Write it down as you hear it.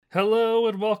Hello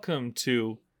and welcome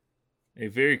to a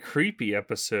very creepy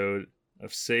episode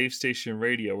of Save Station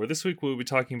Radio, where this week we'll be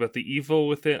talking about the evil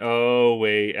within. Oh,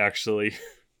 wait, actually,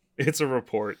 it's a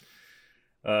report.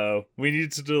 We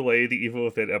need to delay the evil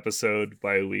within episode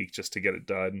by a week just to get it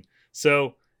done.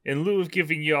 So, in lieu of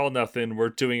giving y'all nothing, we're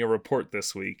doing a report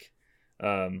this week.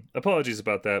 Apologies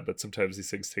about that, but sometimes these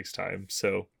things takes time.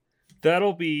 So,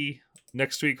 that'll be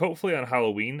next week, hopefully on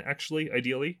Halloween, actually,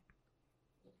 ideally.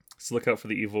 So look out for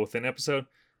the Evil Within episode.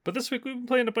 But this week we've been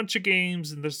playing a bunch of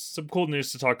games and there's some cool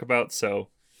news to talk about, so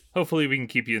hopefully we can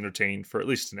keep you entertained for at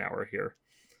least an hour here.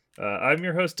 I'm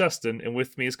your host, Dustin, and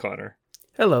with me is Connor.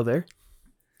 Hello there.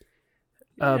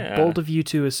 Yeah. Bold of you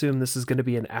to assume this is going to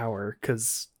be an hour,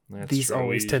 because these true.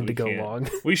 always tend to go can't. long.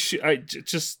 We should,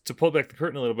 just to pull back the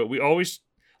curtain a little bit, we always,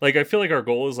 I feel like our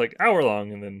goal is hour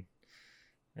long, and then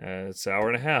it's an hour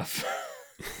and a half,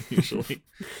 usually.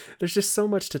 There's just so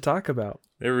much to talk about.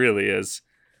 There really is.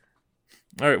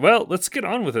 All right, well, let's get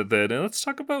on with it then, and let's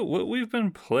talk about what we've been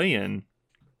playing.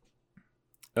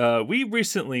 We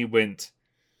recently went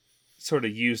sort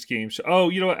of used games. Oh,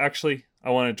 you know what? Actually,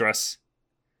 I want to address.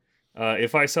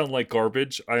 If I sound like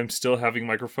garbage, I'm still having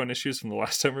microphone issues from the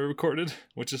last time we recorded,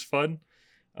 which is fun.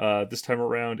 This time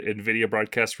around, NVIDIA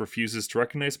Broadcast refuses to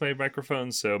recognize my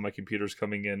microphone, so my computer's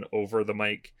coming in over the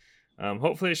mic.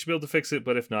 Hopefully I should be able to fix it,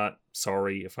 but if not,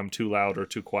 sorry if I'm too loud or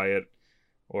too quiet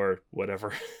or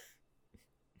whatever.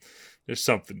 There's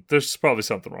probably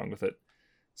something wrong with it.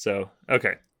 So,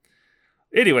 okay.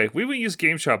 Anyway, we went use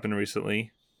game shopping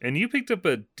recently, and you picked up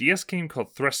a DS game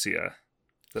called Thressia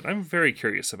that I'm very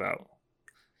curious about.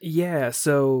 Yeah,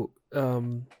 so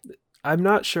I'm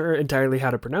not sure entirely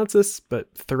how to pronounce this,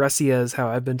 but Thressia is how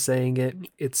I've been saying it.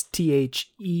 It's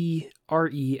Theresia.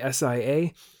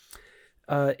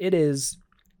 It is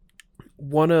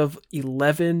one of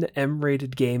 11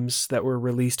 M-rated games that were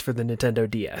released for the Nintendo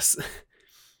DS.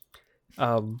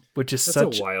 Which is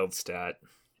That's a wild stat.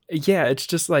 Yeah, it's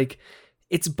just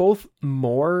it's both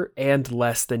more and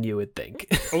less than you would think.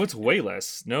 Oh, it's way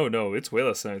less. No, it's way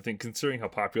less than I think, considering how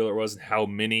popular it was and how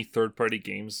many third-party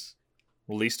games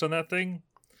released on that thing.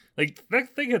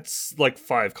 That thing had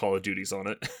 5 Call of Duties on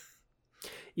it.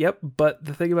 Yep, but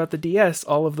the thing about the DS,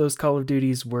 all of those Call of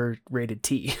Duties were rated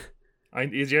T.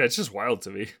 It's just wild to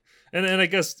me. And I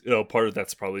guess, part of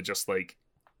that's probably just you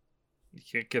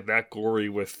can't get that gory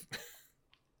with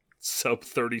sub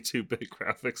 32-bit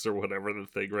graphics or whatever the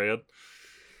thing ran.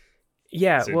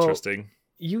 Yeah, it's interesting.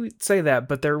 You say that,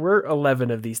 but there were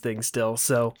 11 of these things still.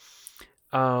 So,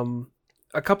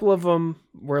 a couple of them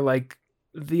were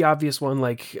the obvious one,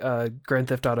 Grand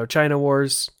Theft Auto China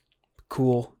Wars.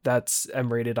 Cool. That's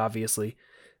M-rated, obviously.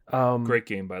 Great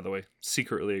game, by the way.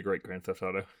 Secretly a great Grand Theft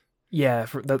Auto. Yeah,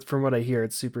 from what I hear,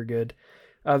 it's super good.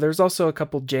 There's also a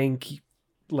couple janky,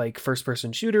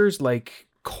 first-person shooters,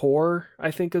 Core, I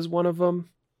think, is one of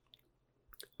them,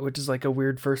 which is a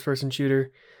weird first-person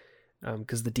shooter,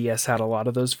 because the DS had a lot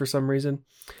of those for some reason.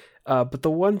 But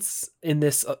the ones in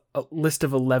this list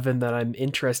of 11 that I'm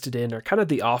interested in are kind of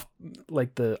the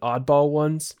the oddball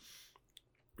ones.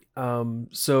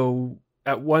 So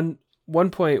at one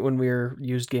point when we were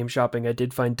used game shopping, I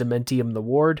did find Dementium the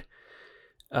Ward,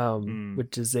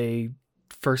 which is a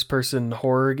first-person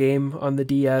horror game on the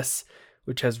DS,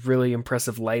 which has really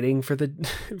impressive lighting for the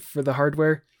for the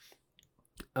hardware.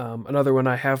 Another one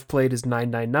I have played is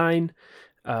 999.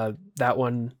 That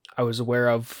one I was aware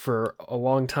of for a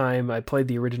long time. I played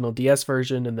the original DS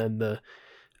version and then the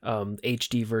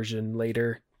HD version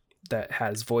later that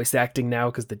has voice acting now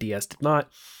because the DS did not.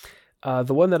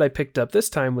 The one that I picked up this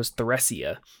time was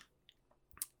Thressia.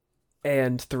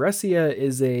 And Thressia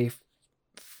is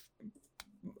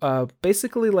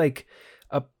basically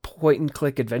a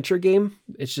point-and-click adventure game.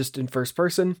 It's just in first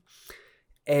person.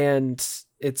 And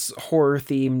it's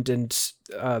horror-themed, and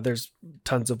there's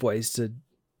tons of ways to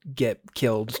get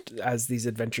killed, as these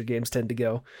adventure games tend to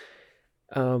go.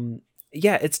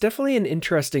 Yeah, it's definitely an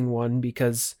interesting one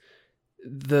because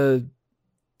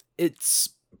it's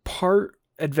part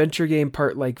adventure game,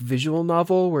 part visual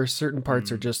novel, where certain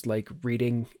parts are just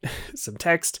reading some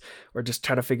text or just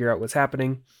trying to figure out what's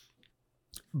happening.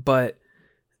 But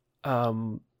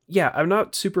yeah, I'm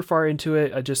not super far into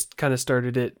it. I just kind of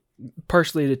started it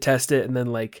partially to test it, and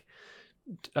then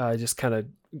just kind of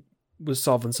was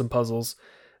solving some puzzles.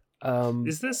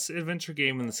 Is this adventure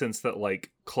game in the sense that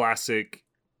classic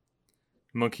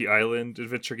Monkey Island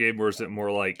adventure game, or is it more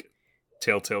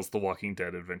Telltale's The Walking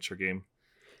Dead adventure game?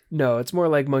 No, it's more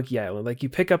like Monkey Island. You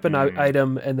pick up an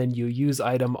item and then you use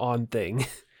item on thing.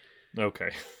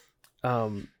 Okay.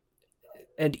 And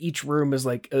each room is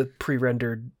a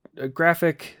pre-rendered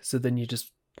graphic, so then you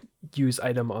just use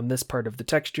item on this part of the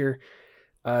texture.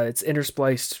 It's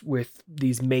interspliced with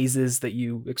these mazes that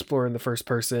you explore in the first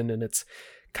person, and it's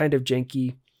kind of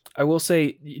janky. I will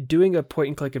say doing a point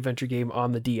and click adventure game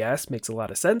on the DS makes a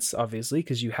lot of sense, obviously,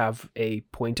 because you have a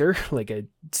pointer, like a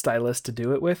stylus to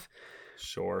do it with.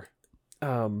 Sure.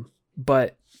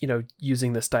 But,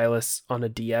 using the stylus on a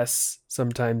DS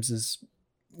sometimes is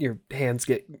your hands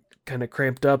get kind of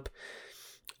cramped up.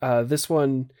 This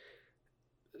one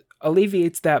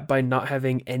alleviates that by not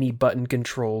having any button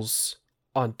controls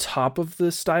on top of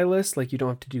the stylus. Like, you don't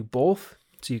have to do both.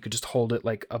 So you could just hold it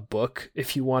like a book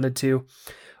if you wanted to.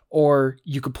 Or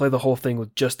you could play the whole thing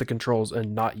with just the controls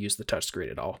and not use the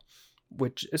touchscreen at all,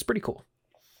 which is pretty cool.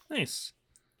 Nice.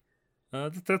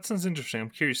 That sounds interesting. I'm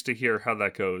curious to hear how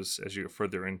that goes as you get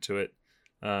further into it.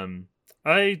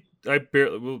 I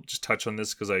barely will just touch on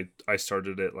this because I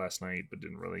started it last night but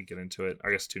didn't really get into it.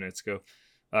 I guess 2 nights ago.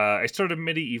 I started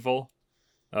Medieval,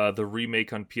 the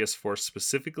remake on PS4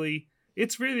 specifically.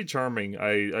 It's really charming.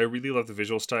 I really love the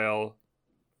visual style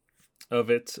of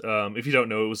it. If you don't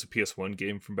know, it was a PS1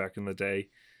 game from back in the day.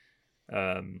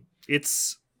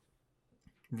 It's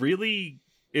really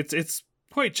it's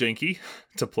quite janky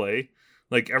to play.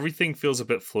 Like, everything feels a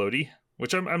bit floaty,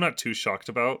 which I'm not too shocked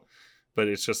about, but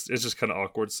it's just kind of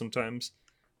awkward sometimes.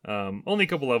 Only a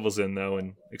couple levels in though,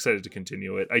 and excited to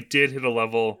continue it. I did hit a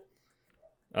level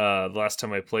the last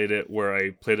time I played it where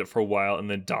I played it for a while and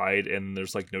then died, and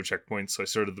there's like no checkpoints, so I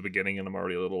started at the beginning and I'm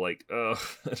already a little like, I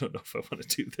don't know if I want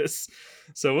to do this.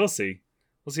 So we'll see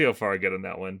how far I get on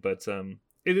that one, but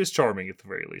it is charming at the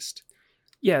very least.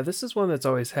 Yeah, this is one that's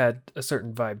always had a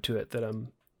certain vibe to it that I'm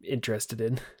interested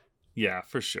in. Yeah,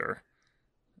 for sure.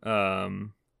 Why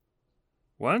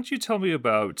don't you tell me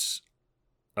about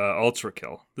Ultra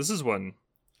Kill? This is the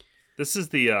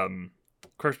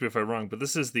correct me if I'm wrong, but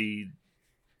this is the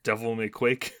Devil May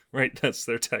Quake, right? That's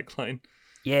their tagline.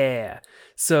 Yeah.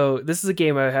 So this is a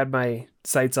game I had my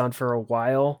sights on for a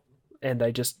while, and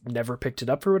I just never picked it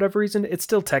up for whatever reason. It's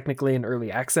still technically in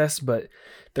early access, but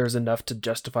there's enough to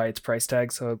justify its price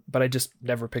tag. But I just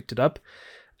never picked it up.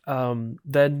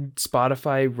 Then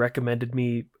Spotify recommended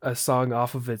me a song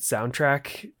off of its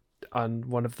soundtrack on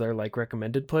one of their like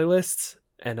recommended playlists,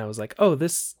 and I was like, oh,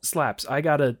 this slaps. I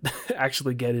gotta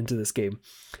actually get into this game.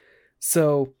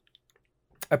 So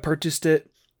I purchased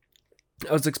it.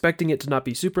 I was expecting it to not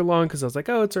be super long because I was like,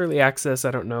 oh, it's early access.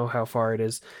 I don't know how far it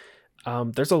is.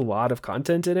 There's a lot of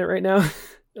content in it right now.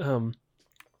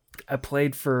 I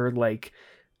played for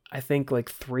I think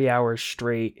 3 hours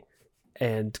straight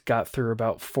and got through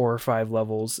about 4 or 5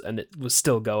 levels, and it was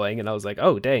still going. And I was like,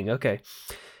 oh, dang. Okay.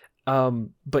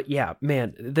 But yeah,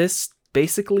 man, this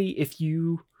basically,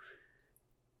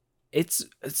 it's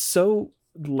so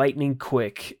lightning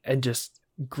quick and just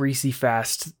greasy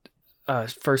fast,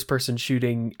 first person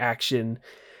shooting action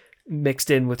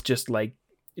mixed in with just like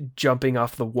jumping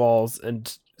off the walls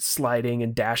and sliding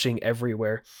and dashing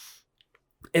everywhere.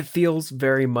 It feels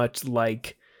very much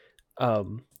like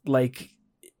Doom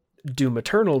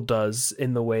Eternal does,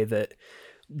 in the way that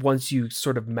once you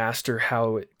sort of master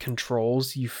how it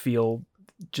controls, you feel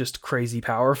just crazy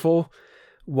powerful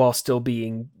while still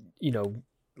being,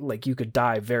 like you could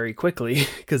die very quickly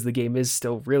because the game is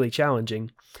still really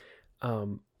challenging.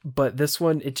 But this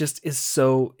one, it just is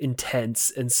so intense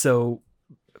and so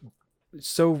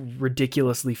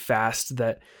ridiculously fast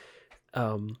that,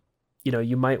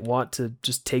 you might want to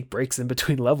just take breaks in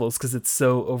between levels because it's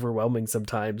so overwhelming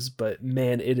sometimes. But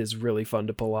man, it is really fun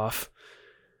to pull off.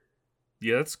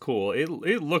 Yeah, that's cool. It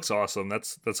looks awesome.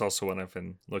 That's also one I've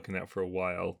been looking at for a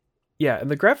while. Yeah,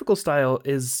 and the graphical style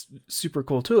is super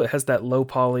cool too. It has that low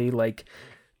poly,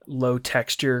 low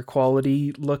texture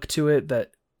quality look to it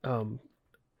that and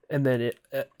then it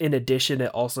in addition,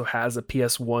 it also has a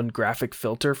PS1 graphic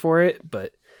filter for it,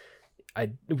 but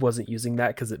I wasn't using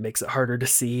that because it makes it harder to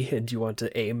see and you want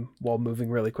to aim while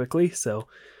moving really quickly. So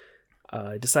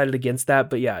I decided against that.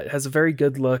 But yeah, it has a very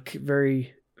good look,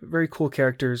 very, very cool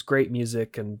characters, great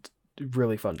music, and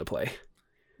really fun to play.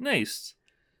 Nice.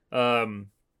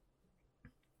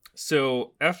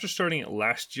 So after starting it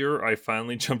last year, I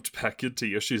finally jumped back into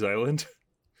Yoshi's Island.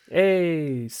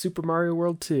 Hey, Super Mario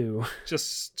World 2.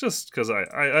 Just because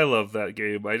I love that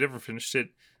game. I never finished it.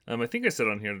 I think I said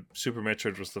on here, Super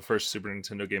Metroid was the first Super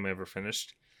Nintendo game I ever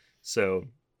finished. So,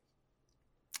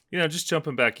 just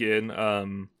jumping back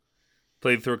in.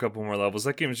 Played through a couple more levels.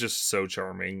 That game is just so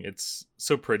charming. It's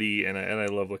so pretty, and I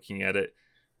love looking at it.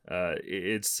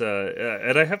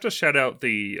 And I have to shout out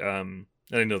the and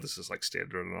I know this is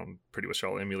standard on pretty much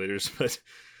all emulators, but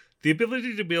the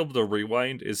ability to be able to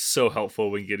rewind is so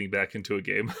helpful when getting back into a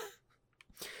game.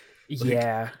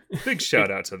 Yeah. Big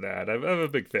shout out to that. I'm a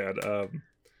big fan.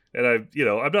 And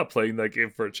I'm not playing that game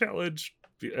for a challenge,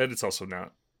 and it's also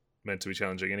not meant to be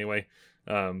challenging anyway.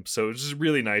 So it's just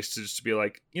really nice to just be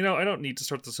like, I don't need to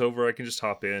start this over. I can just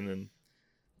hop in and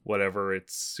whatever.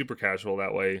 It's super casual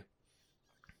that way.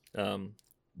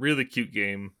 Really cute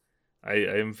game. I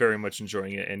am very much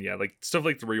enjoying it, and yeah, like stuff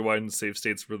like the rewind and save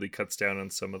states really cuts down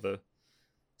on some of the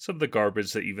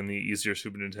garbage that even the easier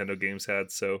Super Nintendo games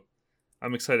had. So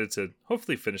I'm excited to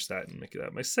hopefully finish that and make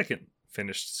it my second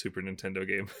finished Super Nintendo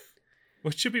game,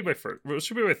 which should be my first. Well, it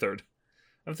should be my third.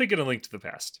 I'm thinking A Link to the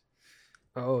Past.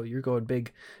 Oh, you're going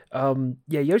big.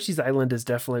 Yeah, Yoshi's Island is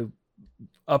definitely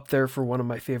up there for one of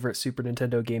my favorite Super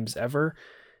Nintendo games ever.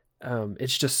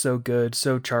 It's just so good,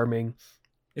 so charming.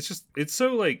 It's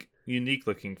so like unique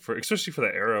looking especially for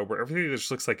that era where everything just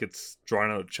looks like it's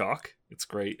drawn out of chalk. It's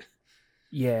great.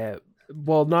 Yeah,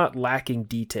 well, not lacking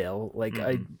detail. Like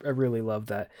I really love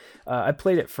that. I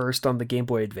played it first on the Game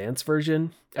Boy Advance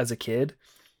version as a kid.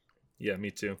 Yeah,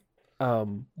 me too.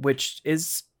 Which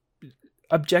is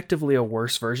objectively a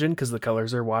worse version because the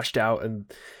colors are washed out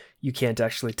and you can't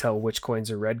actually tell which coins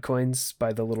are red coins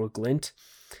by the little glint.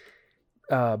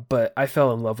 But I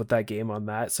fell in love with that game on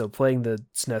that. So playing the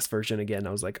SNES version again,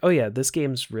 I was like, oh yeah, this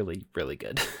game's really, really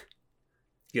good.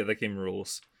 Yeah, that game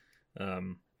rules.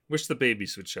 Wish the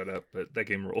babies would shut up, but that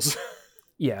game rules.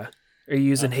 Yeah. Are you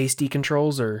using hasty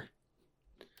controls or?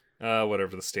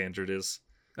 Whatever the standard is.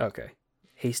 Okay.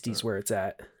 Hasty's where it's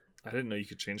at. I didn't know you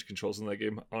could change controls in that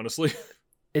game, honestly.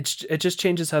 It just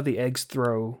changes how the eggs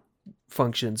throw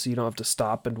functions, so you don't have to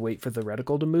stop and wait for the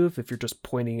reticle to move. If you're just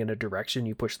pointing in a direction,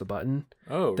 you push the button.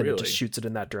 Oh, then really? It just shoots it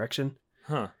in that direction.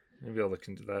 Huh. Maybe I'll look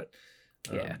into that.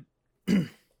 Yeah.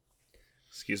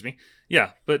 Excuse me.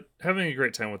 Yeah, but having a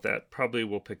great time with that. Probably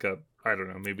we'll pick up, I don't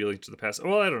know, maybe Link to the Past.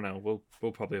 Well, I don't know.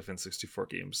 We'll probably have N64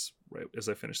 games right as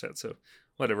I finish that, so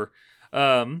whatever.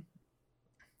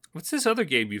 What's this other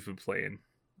game you've been playing?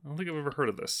 I don't think I've ever heard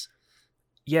of this.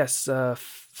 Yes,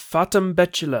 Fatum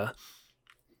Betula.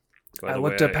 I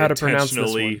looked up how to pronounce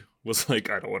this one. Was like,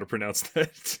 I don't want to pronounce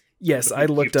that. Yes, I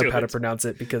looked up how to pronounce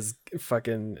it because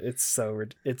fucking it's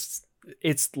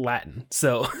Latin.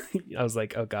 So I was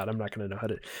like, oh god, I'm not going to know how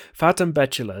to. Fatum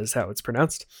Betula is how it's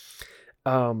pronounced.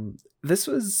 This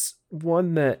was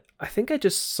one that I think I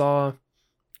just saw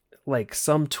like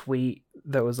some tweet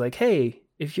that was like, hey,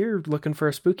 if you're looking for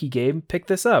a spooky game, pick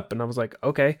this up. And I was like,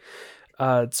 okay.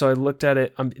 So I looked at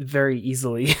it. I'm very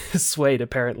easily swayed,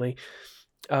 apparently.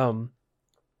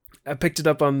 I picked it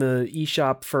up on the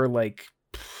eShop for like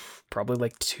probably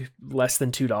like less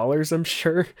than $2, I'm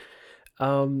sure.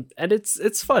 And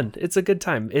it's fun. It's a good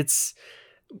time. It's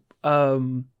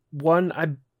one I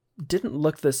didn't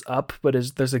look this up, but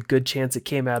there's a good chance it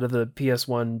came out of the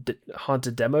PS1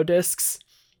 Haunted demo discs.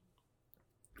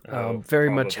 Very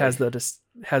much has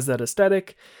that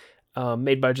aesthetic.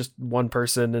 Made by just one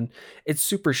person, and it's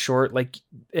super short. Like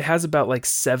it has about like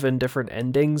 7 different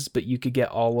endings, but you could get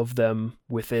all of them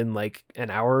within like an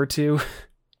hour or two.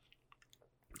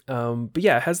 But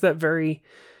yeah, it has that very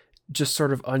just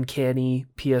sort of uncanny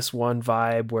PS1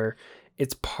 vibe where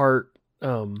it's part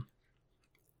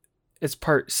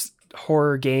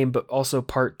horror game, but also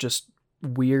part just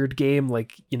weird game,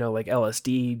 like like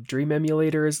LSD Dream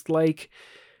Emulator is like.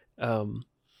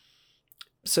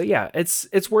 So yeah,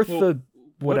 it's worth the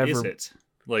whatever. What is it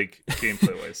like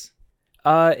gameplay wise?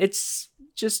 It's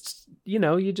just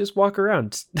you just walk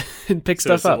around and pick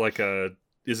stuff up.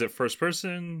 Is it first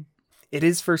person? It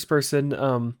is first person.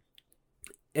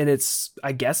 And it's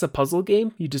I guess a puzzle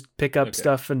game. You just pick up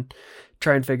stuff and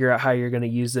try and figure out how you're going to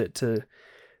use it to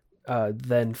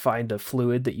then find a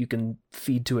fluid that you can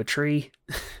feed to a tree.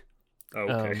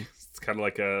 Okay, it's kind of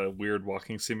like a weird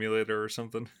walking simulator or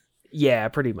something. Yeah,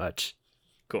 pretty much.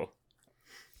 Cool.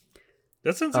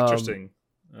 That sounds interesting.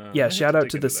 Yeah, shout out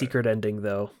to the secret ending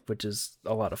though, which is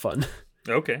a lot of fun.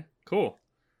 Okay, cool.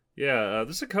 Yeah,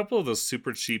 there's a couple of those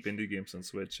super cheap indie games on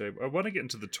Switch. I want to get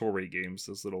into the Torii games,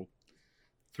 those little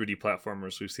 3D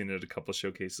platformers we've seen at a couple of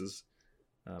showcases.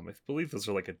 I believe those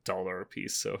are like $1 a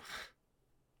piece. So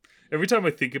every time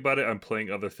I think about it, I'm playing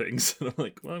other things, and I'm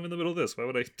like, well, I'm in the middle of this. Why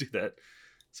would I do that?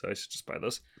 So I should just buy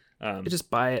those. Just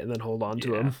buy it and then hold on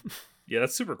to them. Yeah,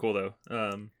 that's super cool though.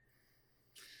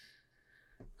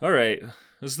 All right,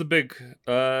 this is the big.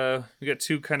 We got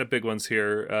 2 kind of big ones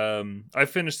here. I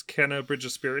finished Kena Bridge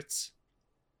of Spirits.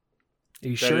 Are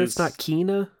you sure it's not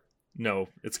Kena? No,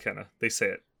 it's Kena. They say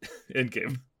it in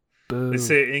game. Boo. They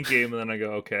say it in game, and then I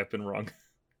go, okay, I've been wrong.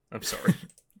 I'm sorry.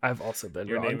 I've also been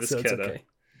Your wrong. name is so Kena. it's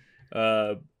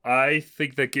okay. I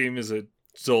think that game is a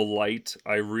delight.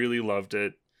 I really loved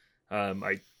it.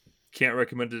 I Can't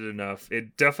recommend it enough.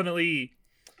 It definitely,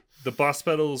 the boss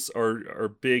battles are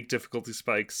big difficulty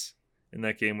spikes in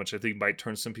that game, which I think might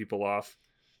turn some people off.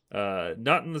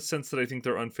 Not in the sense that I think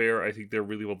they're unfair. I think they're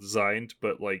really well designed,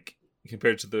 but like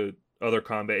compared to the other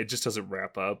combat, it just doesn't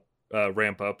ramp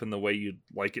up in the way you'd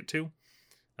like it to.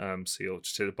 So you'll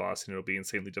just hit a boss and it'll be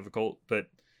insanely difficult. But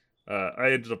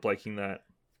I ended up liking that.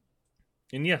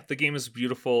 And yeah, the game is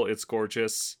beautiful. It's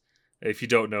gorgeous. If you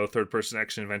don't know, third-person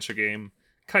action-adventure game,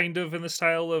 kind of in the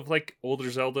style of like older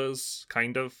Zeldas,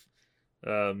 kind of.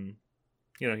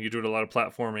 You're doing a lot of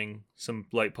platforming, some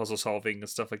light puzzle solving and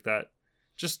stuff like that.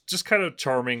 Just kind of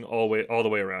charming all the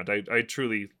way around. I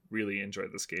truly, really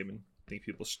enjoyed this game and think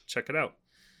people should check it out.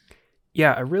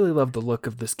 Yeah, I really love the look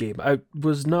of this game. I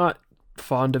was not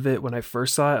fond of it when I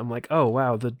first saw it. I'm like, oh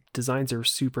wow, the designs are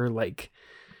super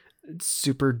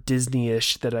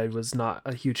Disney-ish, that I was not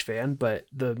a huge fan, but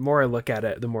the more I look at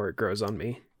it, the more it grows on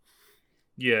me.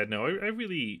 Yeah, no, I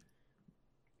really,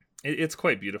 it's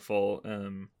quite beautiful.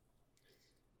 And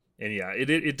yeah,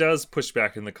 it does push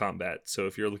back in the combat. So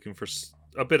if you're looking for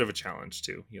a bit of a challenge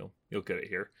too, you'll get it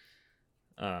here.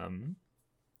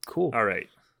 Cool. All right,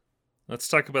 let's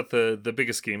talk about the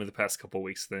biggest game of the past couple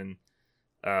weeks then,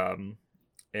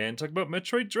 and talk about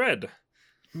Metroid Dread.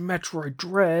 Metroid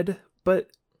Dread,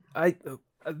 but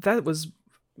that was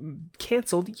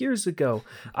canceled years ago.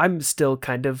 I'm still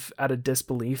kind of out of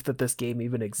disbelief that this game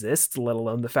even exists, let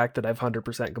alone the fact that I've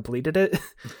 100% completed it.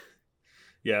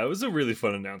 Yeah, it was a really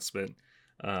fun announcement.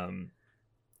 Well,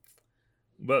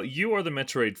 you are the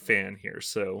Metroid fan here,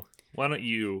 so why don't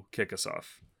you kick us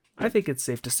off? I think it's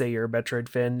safe to say you're a Metroid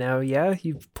fan now. Yeah,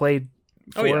 you've played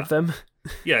four of them.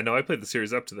 Yeah, no, I played the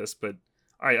series up to this, but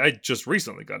I just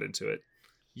recently got into it.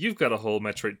 You've got a whole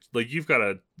Metroid, you've got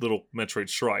a little Metroid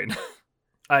shrine.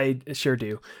 I sure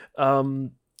do.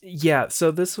 Yeah,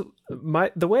 so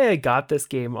the way I got this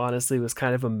game honestly was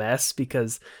kind of a mess,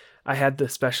 because I had the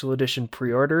special edition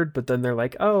pre-ordered, but then they're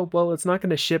like, oh, well, it's not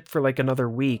going to ship for like another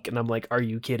week. And I'm like, are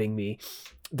you kidding me?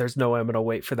 There's no way I'm going to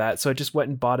wait for that. So I just went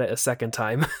and bought it a second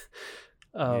time.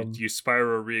 You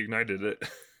Spyro reignited it.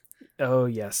 Oh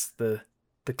yes. The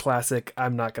classic,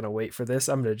 I'm not going to wait for this.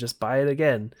 I'm going to just buy it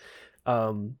again.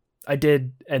 I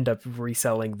did end up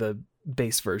reselling the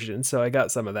base version, so I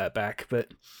got some of that back,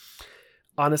 but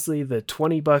honestly, the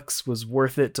 $20 was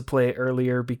worth it to play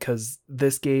earlier, because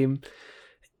this game,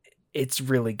 it's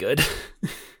really good.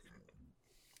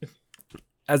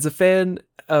 As a fan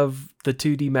of the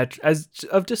 2D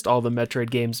of just all the Metroid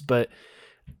games, but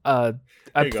I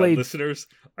played... listeners,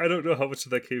 I don't know how much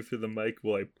of that came through the mic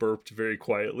while I burped very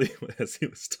quietly as he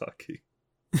was talking.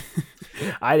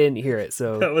 I didn't hear it,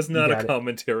 so that was not a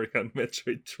commentary on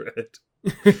Metroid Dread.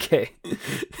 Okay.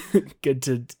 Good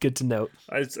to note.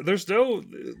 There's no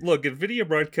look. NVIDIA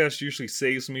broadcast usually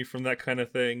saves me from that kind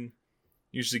of thing.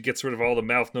 Usually gets rid of all the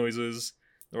mouth noises.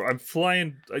 Or I'd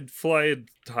fly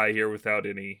high here without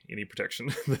any protection.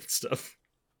 That stuff.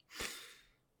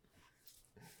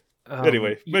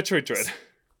 Anyway, Metroid Dread.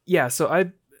 Yeah,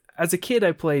 so as a kid,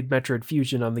 I played Metroid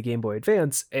Fusion on the Game Boy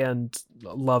Advance and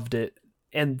loved it.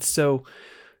 And so,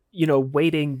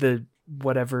 waiting the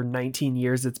whatever 19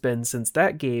 years it's been since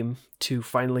that game to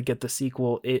finally get the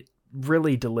sequel, it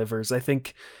really delivers. I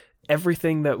think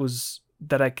everything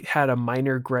that I had a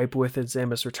minor gripe with in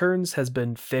Samus Returns has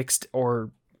been fixed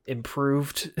or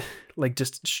improved, like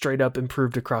just straight up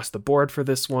improved across the board for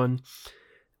this one.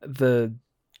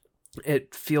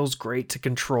 It feels great to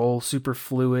control, super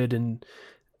fluid, and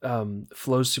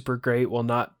flows super great while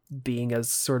not being as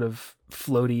sort of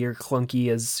floaty or clunky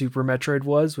as Super Metroid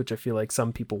was, which I feel like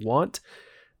some people want.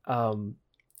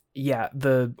 Yeah,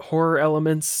 the horror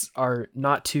elements are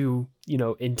not too,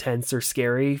 intense or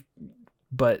scary,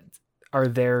 but are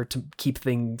there to keep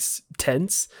things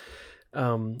tense,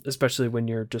 especially when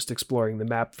you're just exploring the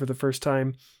map for the first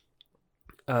time.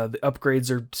 The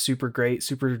upgrades are super great,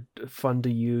 super fun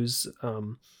to use.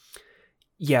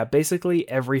 Yeah, basically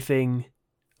everything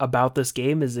about this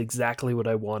game is exactly what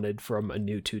I wanted from a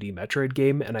new 2D Metroid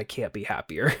game, and I can't be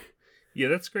happier. Yeah,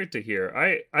 that's great to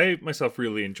hear. I myself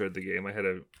really enjoyed the game. I had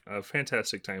a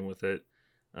fantastic time with it.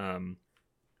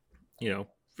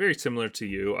 Very similar to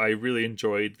you. I really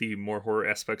enjoyed the more horror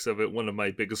aspects of it. One of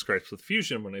my biggest gripes with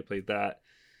Fusion when I played that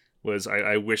was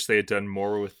I wish they had done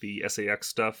more with the SAX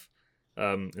stuff,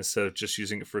 instead of just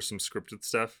using it for some scripted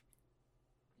stuff.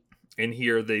 And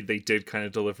here they did kind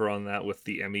of deliver on that with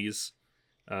the Emmys,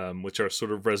 which are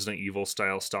sort of Resident Evil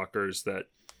style stalkers that,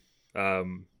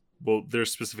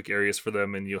 there's specific areas for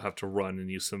them and you'll have to run and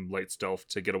use some light stealth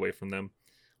to get away from them,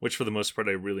 which for the most part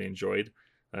I really enjoyed.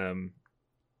 I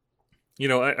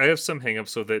have some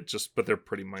hangups with it, but they're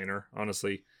pretty minor,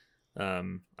 honestly.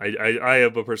 I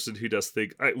am a person who does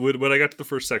think when I got to the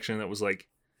first section that was like,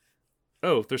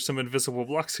 oh, there's some invisible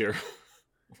blocks here.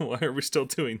 Why are we still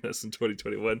doing this in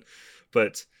 2021?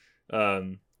 But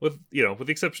with the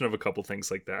exception of a couple things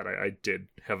like that, I did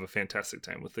have a fantastic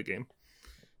time with the game.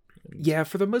 Yeah,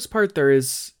 for the most part, there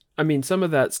is. I mean, some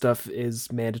of that stuff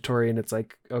is mandatory, and it's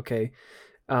like, okay.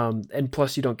 And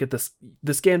plus, you don't get this.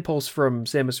 The scan pulse from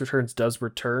Samus Returns does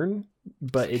return,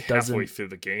 but it doesn't. Halfway through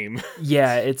the game.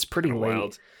 Yeah, it's pretty late.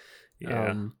 Wild.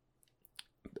 Yeah.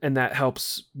 And that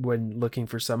helps when looking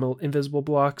for some invisible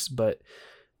blocks, but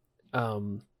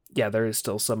yeah, there is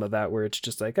still some of that where it's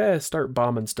just like, start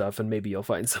bombing stuff and maybe you'll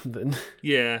find something.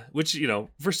 Yeah, which,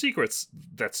 for secrets,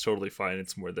 that's totally fine.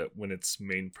 It's more that when it's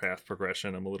main path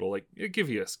progression, I'm a little like, give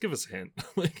us a hint.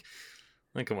 like,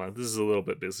 come on, this is a little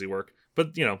bit busy work.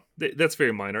 But, that's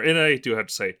very minor. And I do have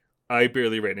to say, I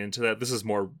barely ran into that. This is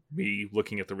more me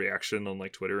looking at the reaction on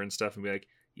like Twitter and stuff and be like,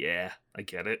 yeah, I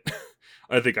get it.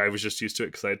 I think I was just used to it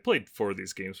because I had played 4 of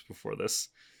these games before this.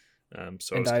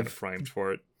 So I was kind of primed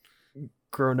for it.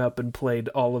 Grown up and played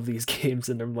all of these games,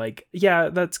 and I'm like, yeah,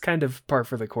 that's kind of par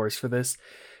for the course for this.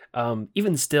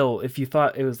 Even still, if you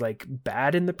thought it was like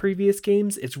bad in the previous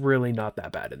games, it's really not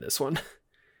that bad in this one.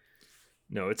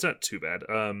 No, it's not too bad.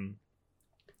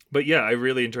 But yeah, I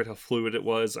really enjoyed how fluid it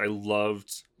was. I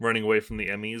loved running away from the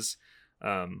Emmys.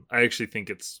 I actually think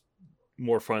it's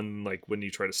more fun like when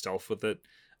you try to stealth with it,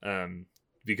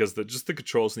 because the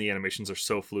controls and the animations are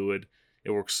so fluid.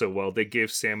 It works so well. They gave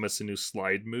Samus a new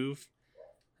slide move,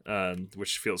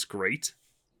 which feels great.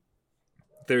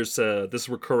 There's this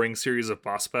recurring series of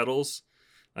boss battles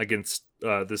against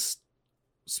this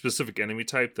specific enemy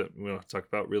type that we don't talk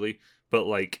about really, but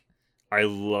like I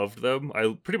loved them.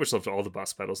 I pretty much loved all the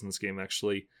boss battles in this game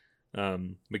actually.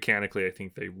 Mechanically, I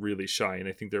think they really shine.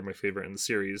 I think they're my favorite in the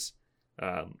series.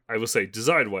 I will say,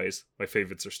 design-wise, my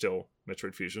favorites are still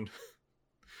Metroid Fusion.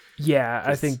 Yeah,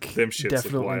 I think them shits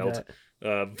definitely look wild. That.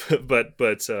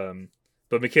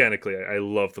 But mechanically, I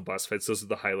love the boss fights. Those are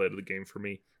the highlight of the game for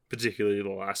me. Particularly the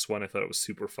last one, I thought it was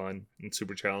super fun and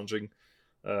super challenging.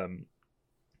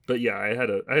 But yeah, I had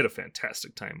a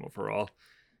fantastic time overall.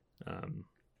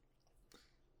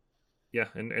 Yeah,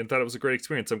 and thought it was a great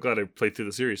experience. I'm glad I played through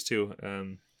the series too.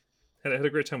 Had a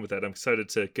great time with that. I'm excited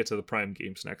to get to the Prime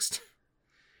games next.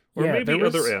 Or yeah, maybe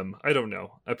Other M. I don't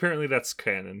know. Apparently that's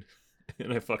canon.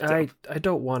 And I fucked up. I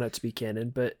don't want it to be canon,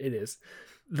 but it is.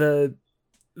 The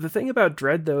thing about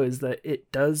Dread though is that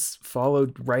it does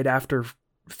follow right after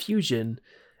Fusion,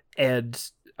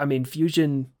 and I mean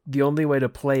Fusion, the only way to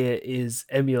play it is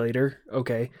emulator,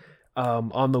 okay,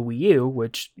 on the Wii U,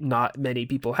 which not many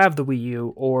people have the Wii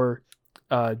U, or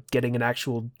getting an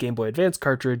actual Game Boy Advance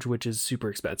cartridge, which is super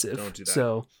expensive. Don't do that.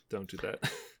 So don't do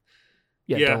that.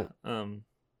 yeah. Don't.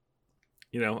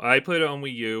 I played it on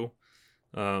Wii U.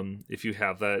 If you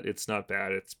have that, it's not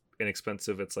bad. It's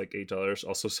inexpensive. It's like $8.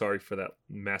 Also, sorry for that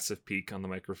massive peak on the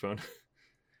microphone.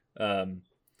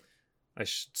 I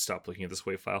should stop looking at this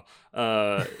WAV file.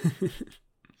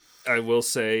 I will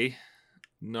say,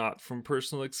 not from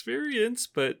personal experience,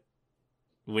 but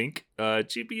wink,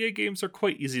 GBA games are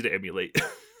quite easy to emulate.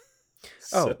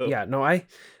 So, yeah, no, I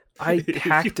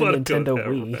hacked a Nintendo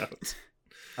Wii.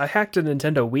 I hacked a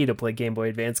Nintendo Wii to play Game Boy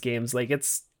Advance games. Like,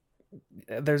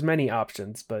 there's many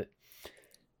options, but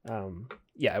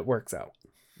yeah, it works out.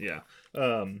 Yeah.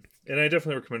 And I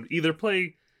definitely recommend either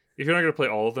play, if you're not going to play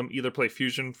all of them, either play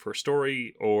Fusion for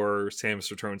story or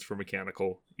Samus Returns for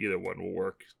mechanical. Either one will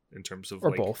work in terms of or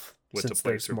like both, what since to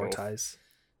play there's or more both. ties.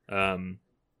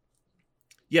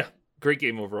 Yeah, great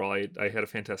game overall. I had a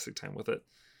fantastic time with it.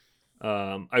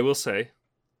 I will say,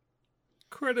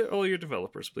 credit all your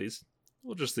developers, please.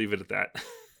 We'll just leave it at that.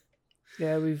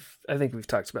 Yeah, I think we've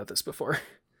talked about this before.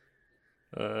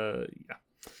 Yeah.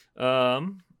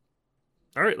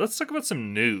 All right, let's talk about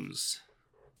some news.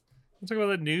 Let's talk about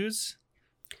that news.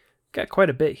 Got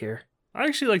quite a bit here. I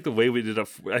actually like the way we did it.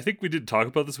 I think we didn't talk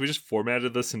about this. We just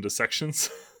formatted this into sections.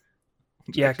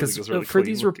 Yeah, because really for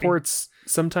these reports,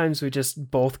 sometimes we just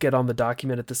both get on the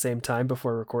document at the same time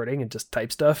before recording and just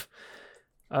type stuff.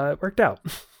 It worked out.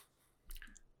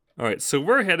 All right, so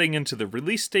we're heading into the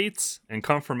release dates and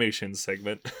confirmations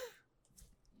segment.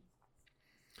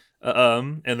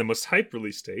 And the most hype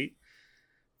release date.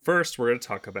 First, we're going to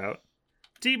talk about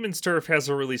Demon's Turf has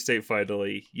a release date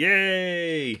finally.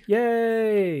 Yay!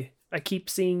 Yay! I keep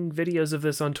seeing videos of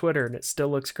this on Twitter, and it still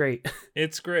looks great.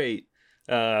 It's great.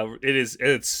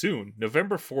 It's soon,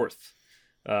 November 4th,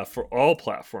 for all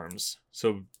platforms.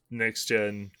 So next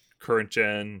gen, current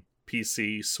gen,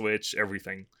 PC, Switch,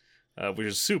 everything. Which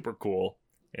is super cool,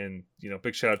 and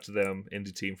big shout out to them,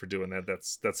 indie team, for doing that.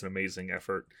 That's an amazing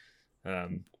effort.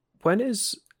 when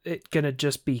is it gonna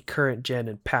just be current gen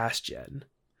and past gen?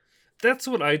 That's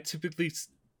what I typically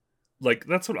like.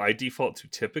 That's what I default to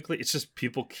typically. It's just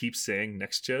people keep saying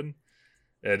next gen,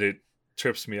 and it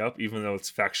trips me up, even though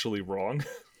it's factually wrong.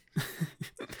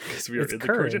 Because we are in the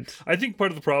current gen. I think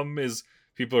part of the problem is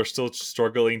people are still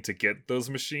struggling to get those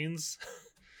machines.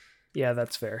 Yeah,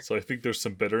 that's fair. So I think there's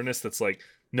some bitterness that's like,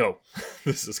 no,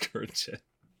 this is current gen.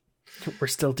 We're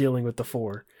still dealing with the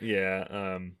 4.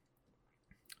 Yeah.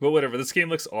 But whatever. This game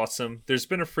looks awesome. There's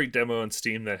been a free demo on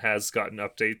Steam that has gotten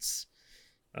updates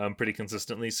pretty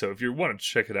consistently. So if you want to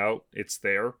check it out, it's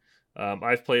there.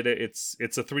 I've played it. It's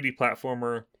a 3D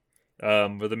platformer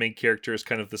where the main character is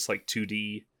kind of this like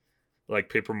 2D, like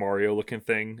Paper Mario looking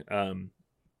thing.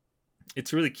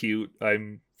 It's really cute.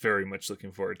 I'm very much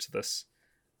looking forward to this.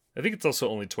 I think it's also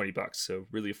only $20, so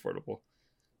really affordable.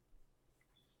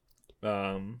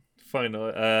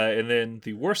 Finally, and then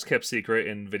the worst kept secret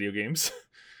in video games,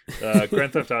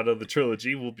 Grand Theft Auto: The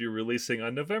Trilogy will be releasing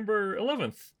on November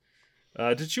 11th.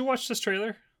 Did you watch this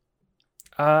trailer?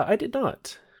 I did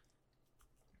not.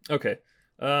 Okay.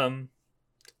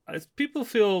 People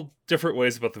feel different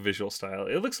ways about the visual style.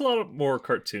 It looks a lot more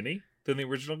cartoony than the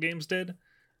original games did.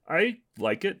 I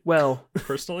like it. Well,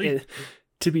 personally.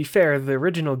 To be fair, the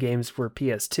original games were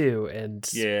PS2, and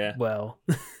yeah, well,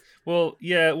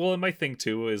 yeah. Well, and my thing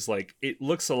too is like it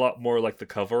looks a lot more like the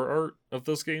cover art of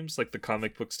those games, like the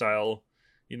comic book style.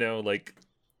 You know, like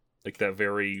that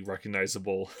very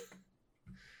recognizable,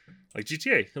 like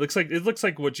GTA. It looks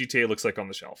like what GTA looks like on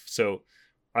the shelf. So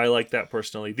I like that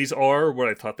personally. These are what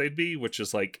I thought they'd be, which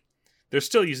is like they're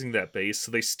still using that base,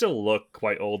 so they still look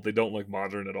quite old. They don't look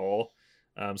modern at all.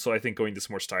 So I think going this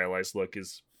more stylized look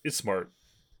is smart.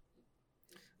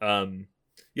 That'll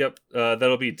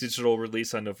be a digital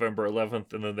release on November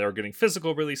 11th, and then they're getting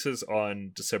physical releases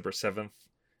on December 7th,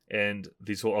 and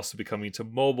these will also be coming to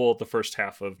mobile the first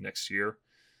half of next year.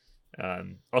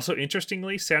 Also,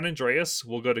 interestingly, San Andreas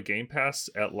will go to Game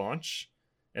Pass at launch,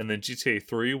 and then GTA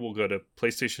 3 will go to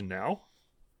PlayStation Now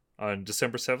on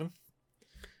December 7th.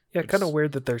 Yeah, kind of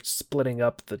weird that they're splitting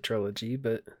up the trilogy,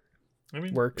 but I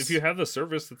mean, works. If you have the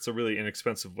service, that's a really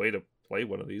inexpensive way to play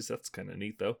one of these. That's kind of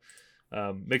neat, though.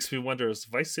 Makes me wonder, is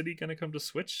Vice City going to come to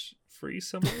Switch free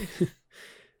someday?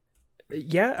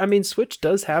 Yeah, I mean, Switch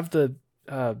does have the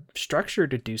structure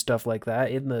to do stuff like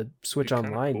that in the Switch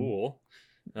Online. Cool.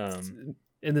 In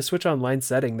the Switch Online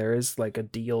setting, there is like a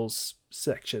deals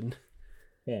section.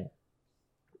 Yeah,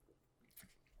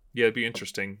 it'd be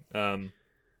interesting.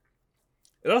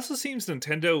 It also seems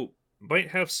Nintendo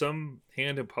might have some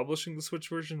hand in publishing the Switch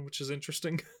version, which is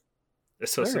interesting. I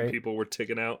saw some people were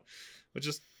ticking out, which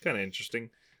is kind of interesting.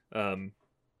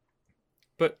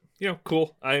 But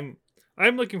cool. I'm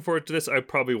looking forward to this. I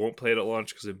probably won't play it at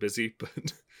launch because I'm busy,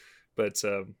 but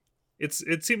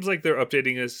it seems like they're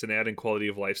updating us and adding quality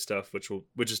of life stuff, which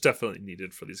is definitely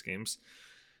needed for these games.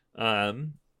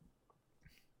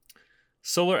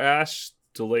 Solar Ash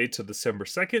delayed to December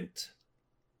 2nd.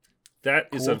 That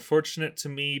is unfortunate to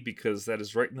me because that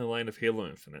is right in the line of Halo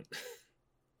Infinite.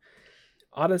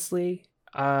 Honestly,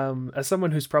 as someone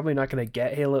who's probably not going to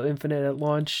get Halo Infinite at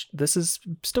launch, this is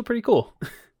still pretty cool.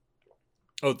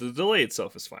 Oh, the delay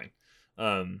itself is fine.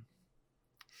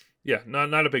 Yeah,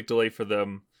 not a big delay for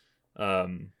them.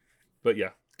 But yeah,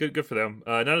 good for them.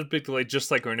 Not a big delay, just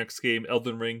like our next game,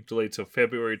 Elden Ring, delayed till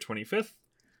February 25th.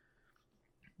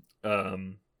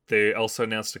 They also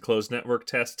announced a closed network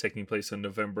test taking place on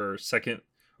November 2nd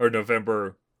or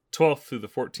November 12th through the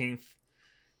 14th.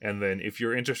 And then if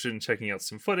you're interested in checking out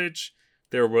some footage,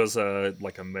 there was a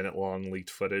minute-long leaked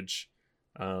footage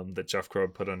that Jeff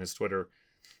Grubb put on his Twitter.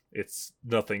 It's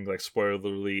nothing like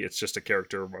spoilerly. It's just a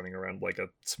character running around like a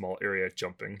small area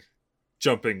jumping.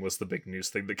 Jumping was the big news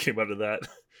thing that came out of that.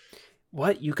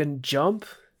 What? You can jump?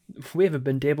 We haven't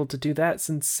been able to do that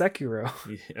since Sekiro.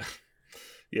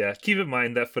 Yeah. Keep in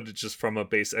mind that footage is from a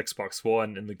base Xbox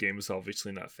One, and the game is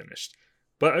obviously not finished.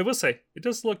 But I will say, it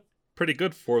does look pretty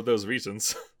good for those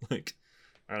reasons. I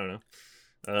don't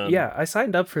know. Yeah, I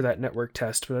signed up for that network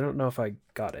test, but I don't know if I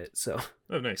got it. So.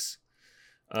 Oh, nice.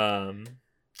 And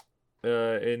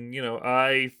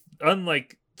I,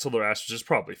 unlike Solar Ash, which is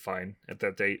probably fine at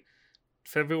that date.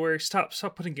 February, stop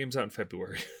putting games out in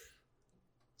February.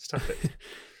 Stop it.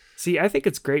 See, I think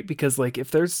it's great because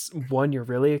if there's one you're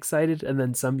really excited and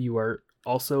then some you are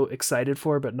also excited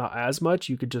for but not as much,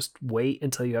 you could just wait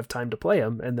until you have time to play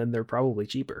them, and then they're probably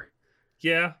cheaper.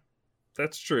 Yeah,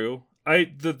 that's true.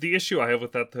 The issue I have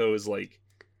with that though is I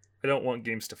don't want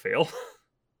games to fail.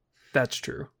 That's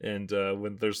true. And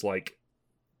when there's 4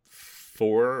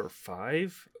 or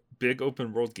 5 big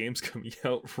open world games coming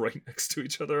out right next to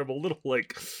each other, I'm a little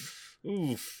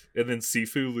Oof. And then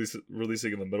Sifu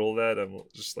releasing in the middle of that. I'm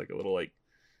just like a little like,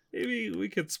 maybe we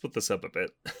could split this up a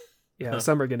bit. Yeah,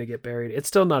 some are going to get buried. It's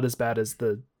still not as bad as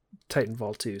the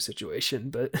Titanfall 2 situation,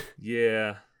 but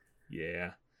yeah.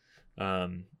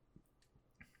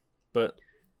 But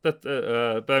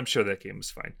I'm sure that game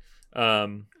is fine. All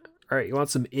right, you want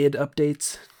some id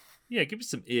updates? Yeah, give me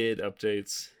some id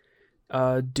updates.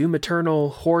 Doom Eternal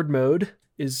Horde mode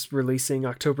is releasing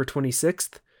October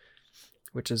 26th,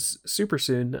 which is super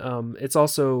soon. It's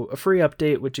also a free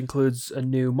update, which includes a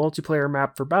new multiplayer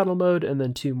map for battle mode and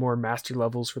then 2 more master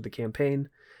levels for the campaign.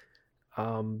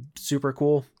 Super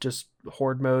cool. Just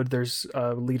Horde mode. There's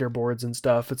leaderboards and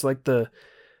stuff. It's like the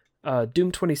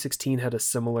Doom 2016 had a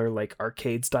similar like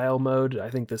arcade style mode. I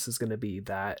think this is going to be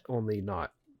that, only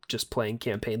not just playing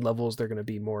campaign levels. They're going to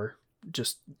be more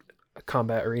just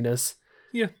combat arenas.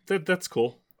 Yeah, that's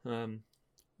cool.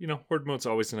 Horde mode's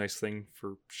always a nice thing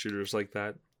for shooters like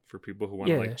that, for people who want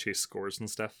to like chase scores and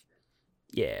stuff.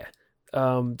 Yeah.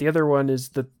 The other one is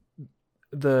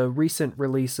the recent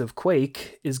release of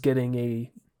Quake is getting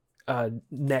a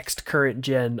next current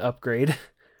gen upgrade.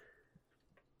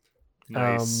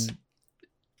 Nice.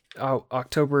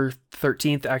 October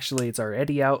 13th, actually, it's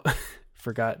already out.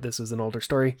 Forgot this was an older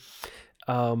story.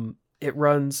 It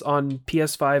runs on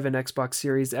PS5 and Xbox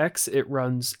Series X. It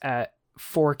runs at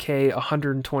 4K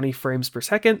 120 frames per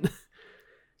second.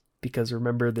 Because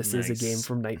remember, this is a game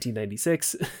from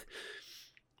 1996.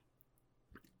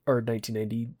 Or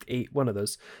 1998, one of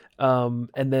those. And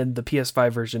then the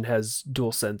PS5 version has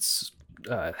DualSense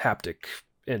haptic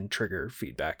and trigger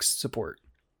feedback support.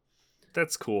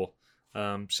 That's cool.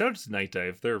 Shout out to Night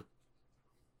Dive. They're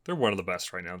one of the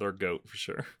best right now. They're a GOAT for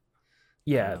sure.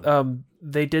 Yeah.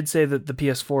 They did say that the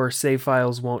PS4 save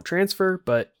files won't transfer,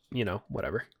 but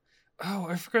whatever. Oh,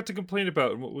 I forgot to complain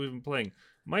about what we've been playing.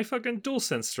 My fucking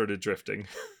DualSense started drifting.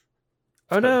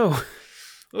 Oh no.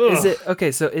 Is it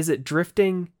okay? So is it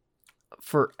drifting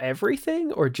for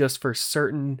everything or just for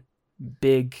certain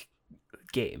big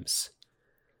games?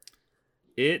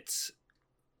 It's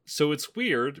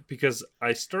weird because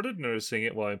I started noticing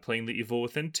it while I'm playing The Evil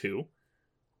Within 2.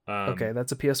 Okay,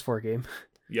 that's a PS4 game.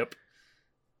 Yep.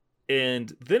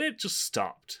 And then it just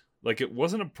stopped. Like, it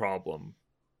wasn't a problem.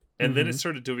 And then it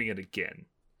started doing it again.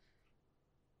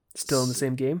 Still in the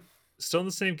same game? Still in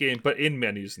the same game, but in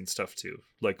menus and stuff too.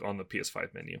 Like on the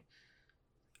PS5 menu.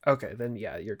 Okay, then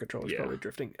yeah, your controller's probably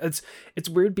drifting. It's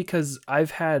weird because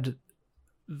I've had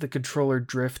the controller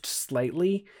drift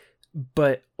slightly,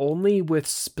 but only with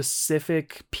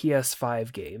specific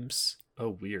PS5 games. Oh,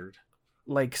 weird.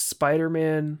 Like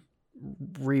Spider-Man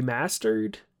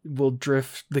Remastered will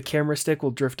drift, the camera stick will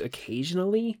drift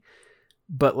occasionally,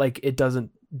 but like it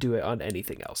doesn't do it on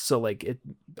anything else. So like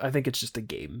I think it's just a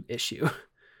game issue.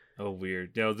 Oh,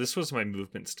 weird. No, this was my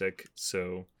movement stick,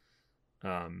 so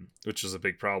which was a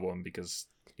big problem because,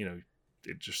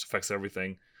 it just affects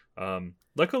everything.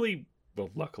 Luckily,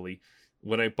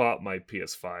 when I bought my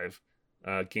PS5,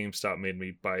 GameStop made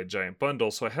me buy a giant bundle,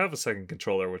 so I have a second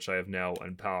controller, which I have now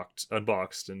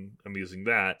unboxed, and I'm using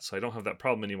that, so I don't have that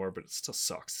problem anymore, but it still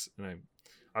sucks. And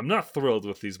I'm not thrilled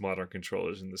with these modern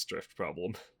controllers and this drift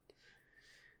problem.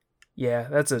 Yeah,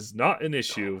 it's not an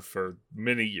issue for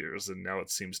many years, and now it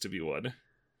seems to be one.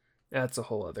 That's a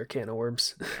whole other can of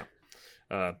worms.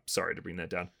 Yeah. Sorry to bring that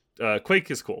down. Quake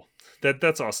is cool.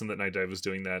 That's awesome that Night Dive was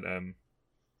doing that.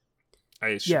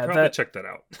 I should probably check that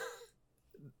out.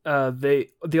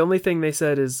 The only thing they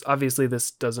said is obviously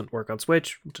this doesn't work on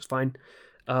Switch, which is fine.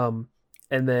 And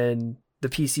then the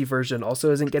PC version also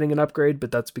isn't getting an upgrade,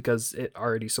 but that's because it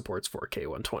already supports 4K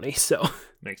 120. So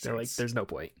makes sense. Like, there's no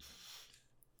point.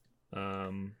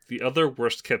 The other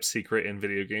worst kept secret in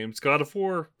video games, God of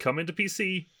War coming to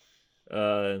PC,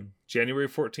 January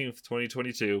 14th,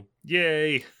 2022.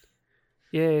 Yay!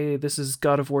 This is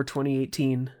God of War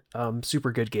 2018.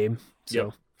 Super good game. So.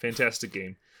 Yep, fantastic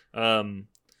game.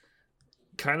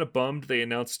 Kind of bummed they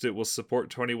announced it will support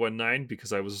 21.9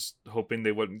 because I was hoping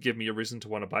they wouldn't give me a reason to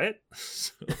want to buy it.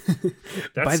 So,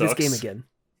 buy this game again.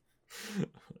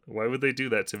 Why would they do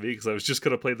that to me? Because I was just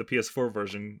going to play the PS4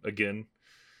 version again.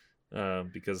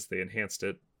 Because they enhanced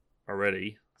it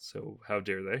already, so how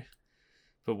dare they?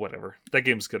 But whatever. That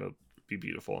game's gonna be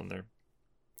beautiful in there.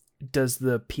 Does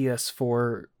the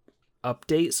PS4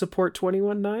 update support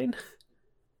 21.9?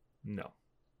 No.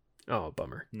 Oh,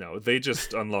 bummer. No, they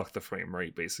just unlock the frame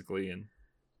rate basically, and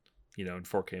in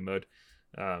 4K mode.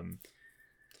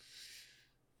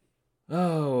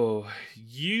 Oh,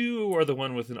 you are the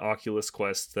one with an Oculus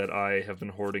Quest that I have been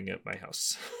hoarding at my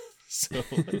house. So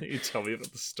why don't you tell me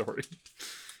about the story?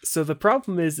 So the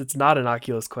problem is it's not an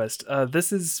Oculus Quest.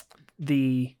 This is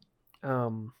the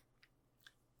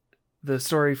the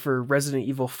story for Resident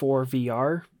Evil 4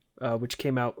 VR, which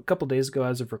came out a couple days ago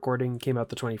as of recording, came out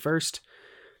the 21st.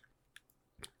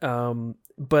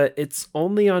 But it's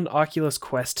only on Oculus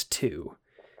Quest 2,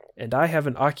 and I have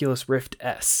an Oculus Rift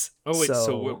S. Oh wait,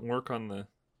 so it won't work on the...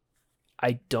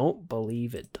 I don't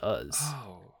believe it does.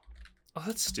 Oh,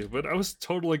 that's stupid. I was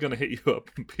totally going to hit you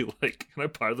up and be like, can I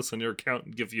buy this on your account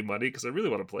and give you money? Because I really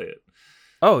want to play it.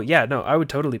 Oh, yeah, no, I would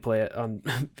totally play it on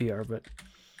VR, but...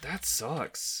 That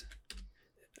sucks.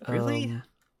 Really?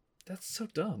 That's so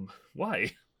dumb.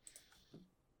 Why?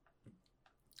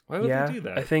 Why would they do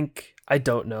that? I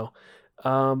don't know.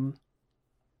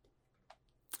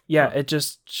 It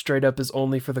just straight up is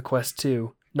only for the Quest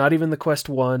 2. Not even the Quest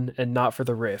 1 and not for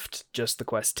the Rift, just the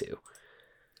Quest 2.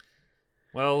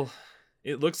 Well,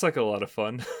 it looks like a lot of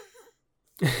fun.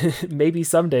 Maybe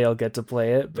someday I'll get to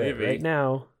play it, but right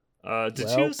now... Did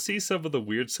you see some of the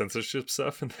weird censorship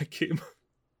stuff in that game?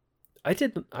 I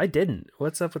didn't.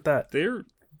 What's up with that?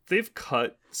 They've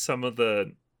cut some of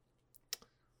the...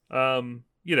 Resident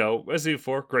Evil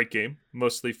 4, great game.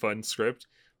 Mostly fun script.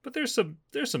 But there's some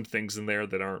things in there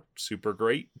that aren't super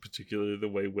great, particularly the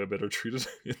way women are treated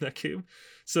in that game.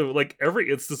 So, like,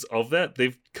 every instance of that,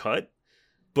 they've cut,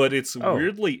 but it's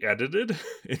weirdly edited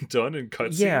and done in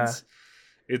cutscenes. Yeah.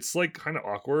 It's, like, kind of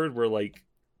awkward where, like,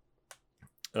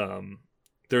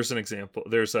 there's an example.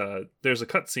 There's a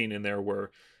cutscene in there where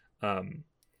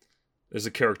there's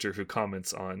a character who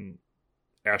comments on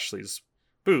Ashley's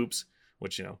boobs,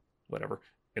 which, whatever,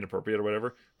 inappropriate or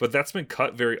whatever, but that's been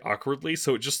cut very awkwardly,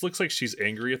 so it just looks like she's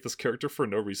angry at this character for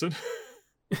no reason.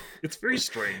 It's very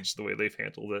strange the way they've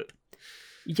handled it.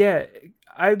 Yeah,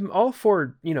 I'm all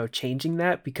for, changing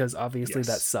that, because obviously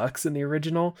that sucks in the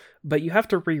original, but you have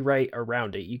to rewrite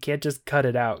around it. You can't just cut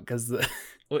it out, because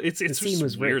it's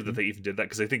just weird that they even did that,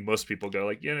 because I think most people go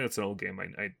like, it's an old game,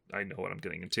 I know what I'm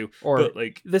getting into, or but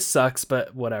like, this sucks,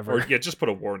 but whatever. Or just put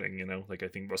a warning, like I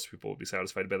think most people would be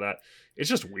satisfied by that. It's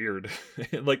just weird.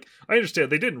 Like, I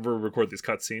understand they didn't record these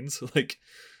cutscenes, like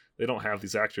they don't have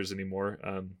these actors anymore.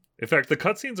 In fact, the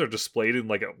cutscenes are displayed in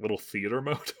like a little theater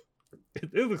mode.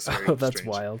 It looks very that's strange.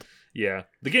 Wild. Yeah,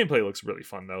 the gameplay looks really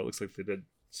fun though. It looks like they did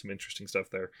some interesting stuff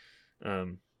there.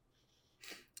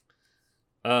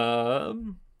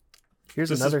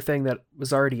 Here's another thing that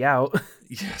was already out.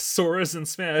 Yeah, Sora's in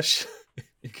Smash.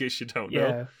 In case you don't know.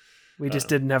 Yeah, we just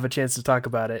didn't have a chance to talk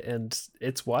about it, and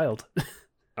it's wild.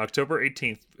 October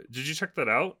 18th. Did you check that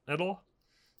out at all?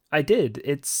 I did.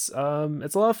 It's a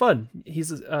lot of fun.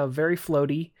 He's very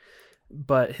floaty,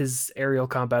 but his aerial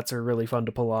combats are really fun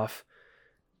to pull off.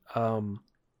 And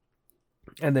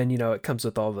then, it comes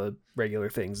with all the regular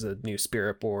things, a new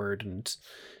spirit board and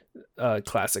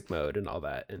classic mode and all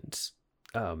that. And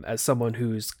as someone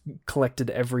who's collected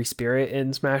every spirit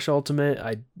in Smash Ultimate,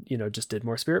 I, just did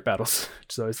more spirit battles,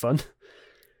 which is always fun.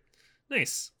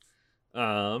 Nice.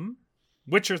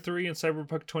 Witcher 3 and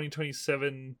Cyberpunk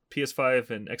 2027 PS5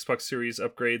 and Xbox Series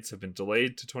upgrades have been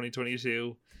delayed to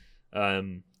 2022.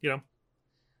 I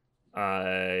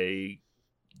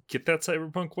get that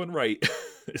Cyberpunk one right.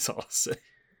 Is all I'll say.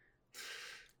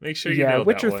 Make sure you know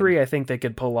Witcher that 3 I think they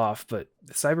could pull off, but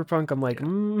Cyberpunk I'm like,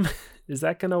 is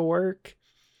that gonna work?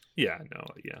 Yeah, no,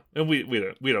 yeah. And we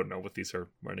don't know what these are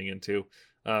running into.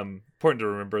 Important to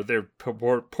remember they're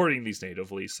porting these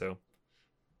natively, so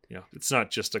it's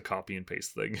not just a copy and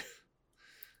paste thing.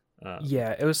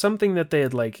 It was something that they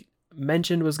had like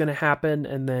mentioned was going to happen,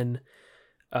 and then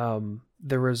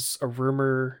there was a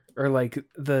rumor, or like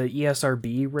the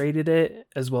ESRB rated it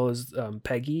as well as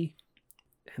Peggy,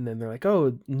 and then they're like,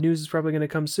 oh, news is probably going to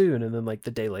come soon, and then like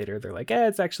the day later they're like,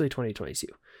 it's actually 2022.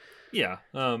 Yeah,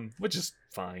 which is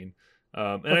fine.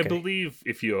 And okay. I believe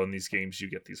if you own these games, you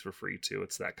get these for free too.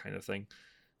 It's that kind of thing.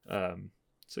 So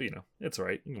it's all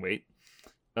right. You can wait.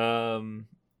 All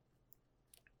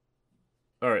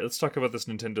right, let's talk about this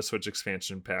Nintendo Switch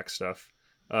expansion pack stuff.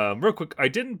 Real quick, I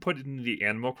didn't put in the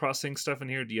Animal Crossing stuff in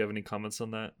here. Do you have any comments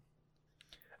on that?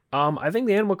 I think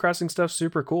the Animal Crossing stuff's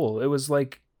super cool. It was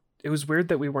weird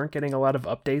that we weren't getting a lot of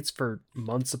updates for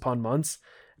months upon months.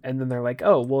 And then they're like,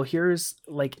 oh, well, here's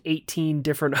like 18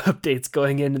 different updates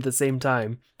going in at the same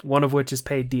time, one of which is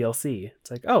paid DLC.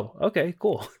 It's like, oh, okay,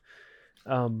 cool.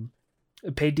 Paid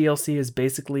DLC is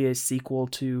basically a sequel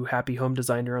to Happy Home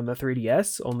Designer on the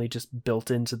 3DS, only just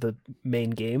built into the main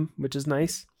game, which is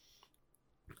nice.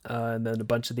 And then a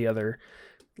bunch of the other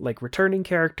like returning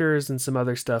characters and some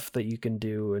other stuff that you can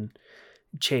do and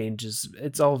change.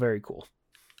 It's all very cool.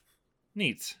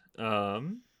 Neat.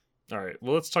 All right,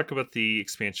 well, let's talk about the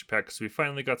expansion pack, because we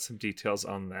finally got some details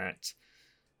on that.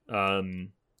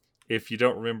 If you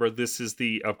don't remember, this is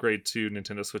the upgrade to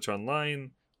Nintendo Switch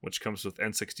Online, which comes with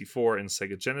N64 and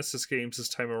Sega Genesis games this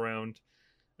time around.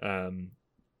 And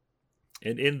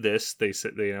in this, they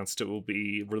announced it will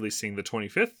be releasing the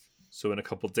 25th, so in a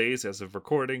couple days as of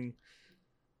recording.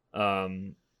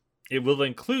 It will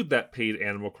include that paid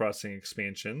Animal Crossing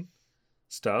expansion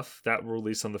stuff that will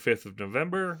release on the 5th of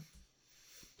November.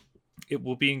 It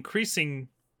will be increasing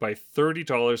by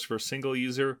 $30 for a single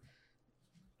user,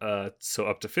 so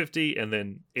up to $50, and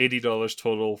then $80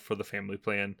 total for the family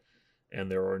plan. And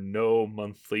there are no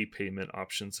monthly payment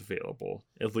options available,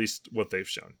 at least what they've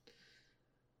shown.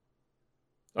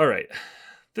 All right,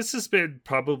 this has been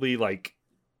probably, like,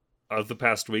 of the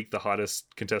past week, the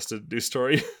hottest contested news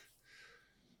story.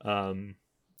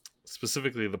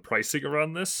 Specifically the pricing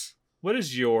around this. What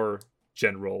is your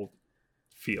general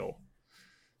feel?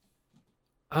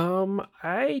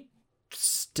 I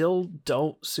still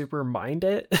don't super mind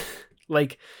it.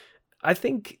 Like, I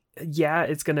think, yeah,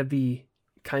 it's gonna be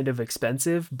kind of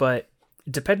expensive, but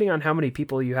depending on how many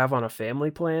people you have on a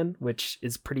family plan, which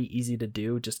is pretty easy to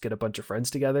do, just get a bunch of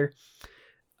friends together,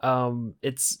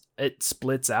 it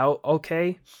splits out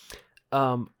okay.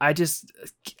 I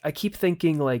keep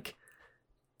thinking, like,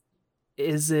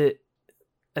 is it,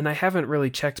 and I haven't really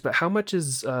checked, but how much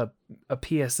is a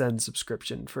PSN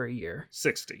subscription for a year?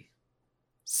 60.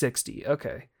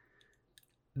 Okay,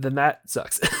 then that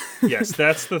sucks. Yes,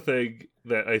 that's the thing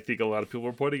that I think a lot of people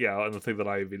are pointing out, and the thing that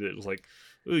I did was like,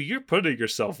 ooh, you're putting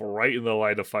yourself right in the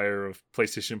line of fire of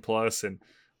PlayStation Plus and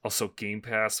also Game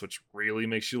Pass, which really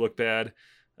makes you look bad.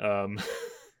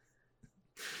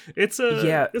 It's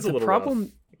a little problem.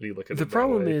 Rough when you look at the it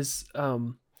problem way. is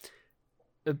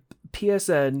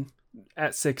PSN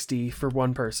at 60 for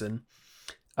one person.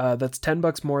 That's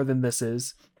 $10 more than this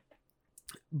is,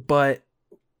 but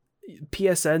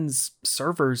PSN's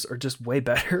servers are just way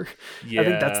better. Yeah. I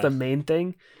think that's the main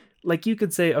thing. Like, you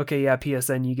could say, okay, yeah,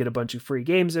 PSN, you get a bunch of free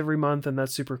games every month, and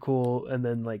that's super cool. And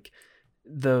then, like,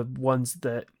 the ones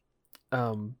that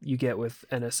you get with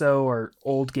NSO are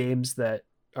old games that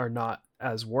are not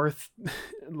as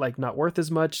not worth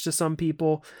as much to some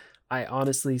people. I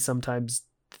honestly sometimes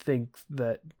think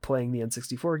that playing the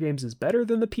N64 games is better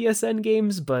than the PSN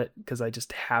games, but because I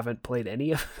just haven't played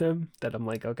any of them, that I'm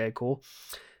like, okay, cool.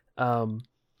 And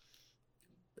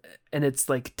it's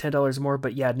like $10 more,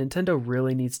 but yeah, Nintendo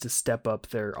really needs to step up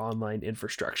their online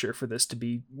infrastructure for this to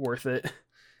be worth it.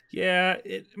 Yeah,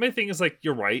 my thing is, like,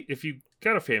 you're right. If you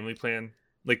got a family plan,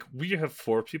 like, we have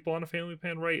 4 people on a family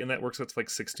plan, right? And that works out to like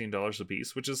 $16 a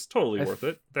piece, which is totally worth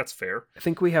it. That's fair. I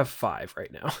think we have 5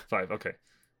 right now. 5, okay.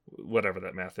 Whatever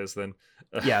that math is then.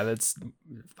 Yeah, that's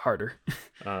harder.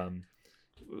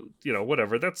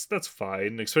 Whatever. That's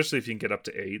fine, especially if you can get up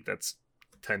to 8. That's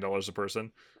 $10 a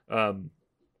person.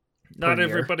 Not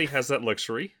everybody has that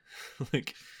luxury.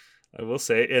 Like, I will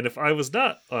say, and if I was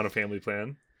not on a family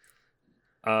plan,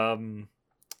 I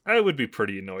would be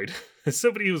pretty annoyed. As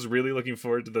somebody who's really looking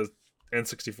forward to the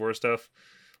N64 stuff,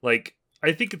 like,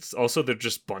 I think it's also they're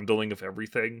just bundling of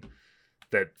everything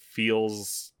that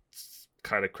feels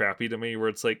kind of crappy to me, where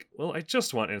it's like, well, I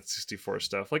just want N64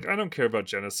 stuff. Like, I don't care about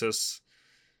Genesis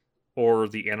or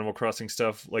the Animal Crossing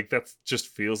stuff. Like, that just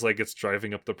feels like it's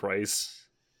driving up the price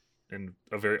in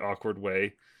a very awkward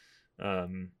way.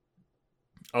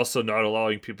 Also, not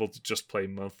allowing people to just play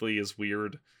monthly is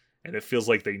weird, and it feels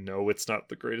like they know it's not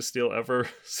the greatest deal ever,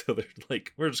 so they're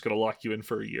like, we're just gonna lock you in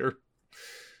for a year.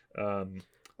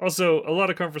 Also, a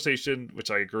lot of conversation, which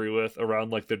I agree with,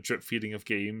 around, like, the drip feeding of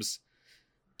games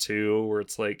too, where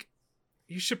it's like,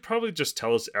 you should probably just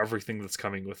tell us everything that's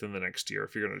coming within the next year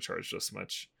if you're going to charge this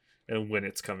much, and when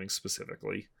it's coming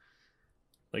specifically.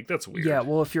 Like, that's weird. Yeah,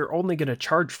 well, if you're only going to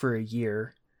charge for a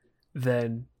year,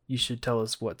 then you should tell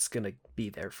us what's going to be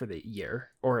there for the year,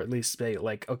 or at least say,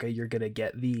 like, okay, you're going to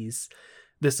get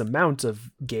this amount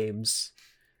of games.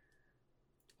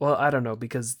 Well, I don't know,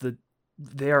 because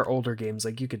they are older games.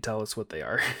 Like, you could tell us what they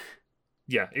are.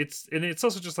 Yeah, it's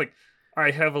also just like,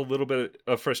 I have a little bit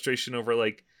of frustration over,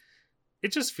 like,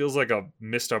 it just feels like a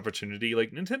missed opportunity.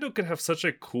 Like, Nintendo could have such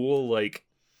a cool, like,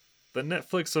 the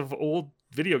Netflix of old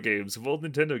video games, of old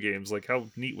Nintendo games. Like, how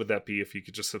neat would that be if you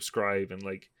could just subscribe and,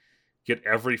 like, get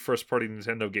every first-party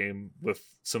Nintendo game with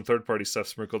some third-party stuff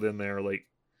sprinkled in there? Like,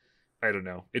 I don't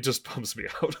know. It just bums me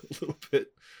out a little bit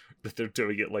that they're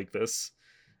doing it like this.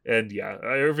 And yeah,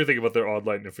 everything about their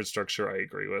online infrastructure I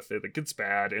agree with. I think it's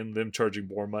bad, and them charging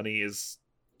more money is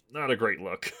not a great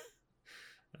look.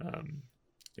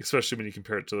 Especially when you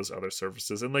compare it to those other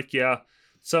services. And, like, yeah,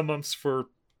 some months for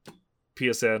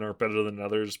PSN are better than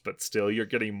others, but still, you're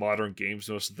getting modern games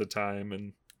most of the time,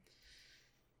 and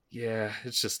yeah,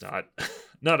 it's just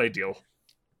not ideal.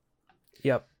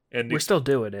 Yep. And we're still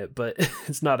doing it, but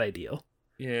it's not ideal.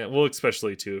 Yeah, well,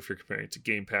 especially too if you're comparing it to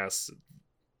Game Pass,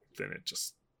 then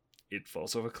it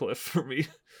falls off a cliff for me.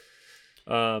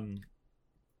 I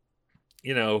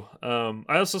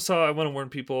also saw, I want to warn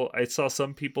people, I saw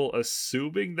some people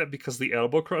assuming that because the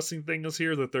Animal Crossing thing is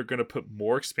here, that they're going to put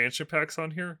more expansion packs on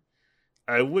here.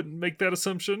 I wouldn't make that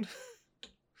assumption.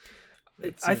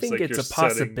 I think it's a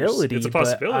possibility. It's a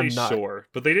possibility, sure,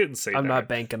 but they didn't say that. I'm not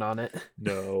banking on it.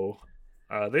 No,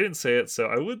 they didn't say it, so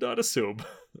I would not assume.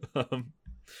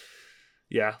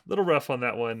 Yeah, little rough on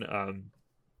that one.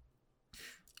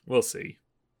 We'll see.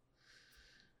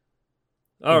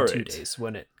 All right. 2 days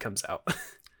when it comes out.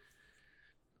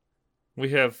 We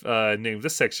have named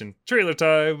this section Trailer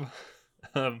Time.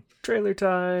 Trailer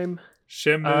Time.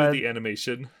 Shenmue the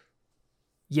animation.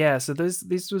 Yeah, so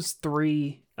these was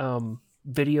 3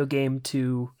 video game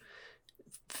to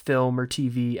film or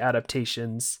TV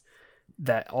adaptations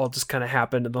that all just kind of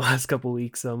happened in the last couple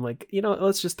weeks. So I'm like,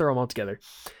 let's just throw them all together.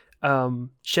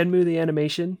 Shenmue the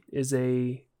animation is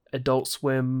a Adult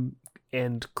Swim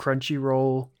and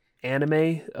Crunchyroll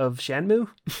anime of Shenmue.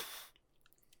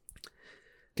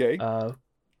 Okay.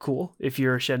 Cool. If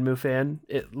you're a Shenmue fan,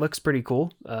 it looks pretty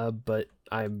cool. But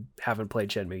I haven't played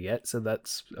Shenmue yet, so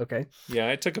that's okay. Yeah,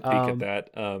 I took a peek at that.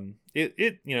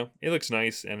 It looks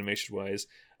nice animation wise.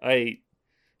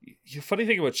 Funny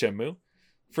thing about Shenmue,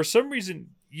 for some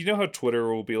reason, you know how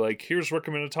Twitter will be like, here's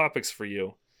recommended topics for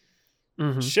you.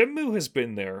 Mm-hmm. Shenmue has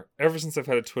been there ever since I've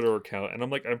had a Twitter account, and I'm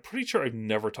like, I'm pretty sure I've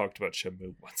never talked about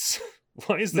Shenmue once.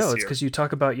 Why is this? No, it's because you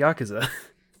talk about Yakuza.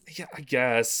 Yeah, I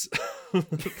guess.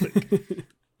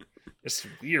 It's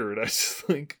weird. I just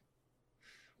think,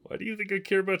 why do you think I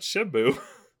care about Shenmue?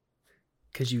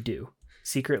 Because you do.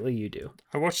 Secretly, you do.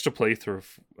 I watched a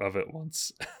playthrough of it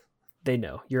once. They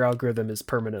know. Your algorithm is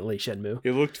permanently Shenmue.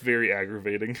 It looked very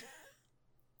aggravating.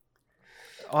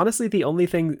 Honestly, the only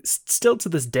thing, still to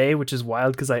this day, which is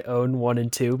wild because I own 1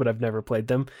 and 2, but I've never played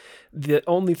them. The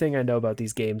only thing I know about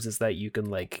these games is that you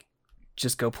can,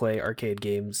 just go play arcade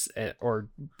games or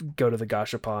go to the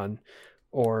Gashapon.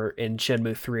 Or in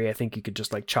Shenmue 3, I think you could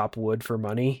just, chop wood for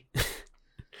money.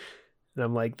 And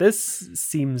I'm like, this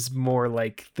seems more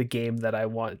like the game that I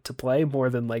want to play, more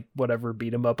than, whatever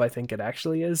beat 'em up I think it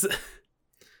actually is.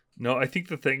 No, I think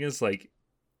the thing is,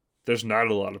 there's not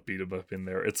a lot of beat 'em up in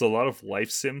there. It's a lot of life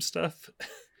sim stuff.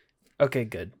 Okay,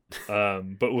 good.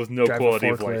 But with no quality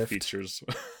of life features.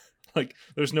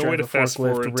 There's no way to fast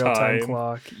forward time.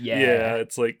 Clock. Yeah,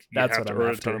 it's you that's have to what I'm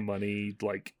earn after. a ton of money.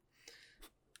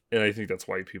 And I think that's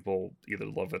why people either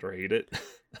love it or hate it.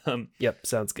 Yep,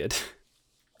 sounds good.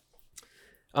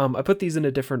 I put these in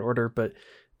a different order, but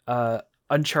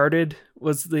Uncharted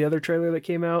was the other trailer that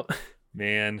came out.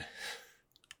 Man,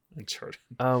 Uncharted.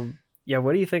 Yeah,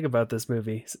 what do you think about this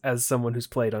movie as someone who's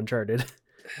played Uncharted?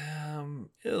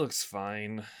 It looks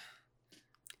fine.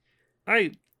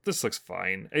 This looks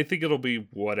fine. I think it'll be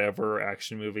whatever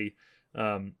action movie.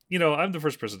 I'm the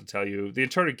first person to tell you the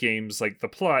Uncharted games, the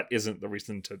plot isn't the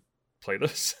reason to play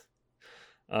this.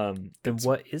 Then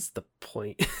what is the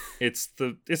point? it's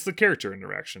the character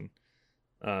interaction.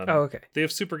 Okay. They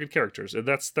have super good characters, and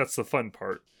that's the fun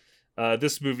part.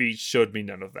 This movie showed me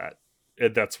none of that,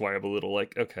 and that's why I'm a little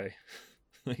okay.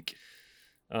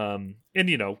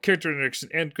 Character interaction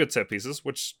and good set pieces,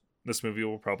 which this movie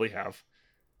will probably have.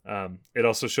 It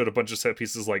also showed a bunch of set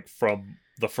pieces from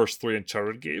the first 3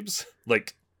 Uncharted games,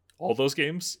 all those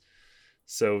games.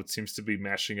 So it seems to be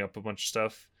mashing up a bunch of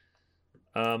stuff.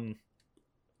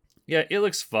 Yeah, it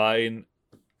looks fine.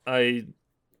 I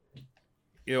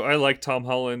like Tom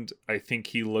Holland. I think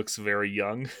he looks very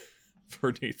young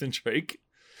for Nathan Drake.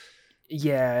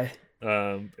 Yeah.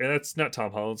 And that's not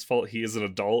Tom Holland's fault. He is an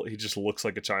adult. He just looks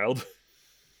like a child.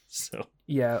 So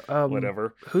yeah,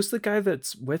 whatever. Who's the guy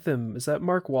that's with him? Is that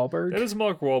Mark Wahlberg? That is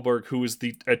Mark Wahlberg, who is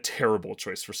a terrible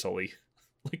choice for Sully.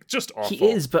 Just awful. He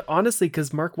is, but honestly,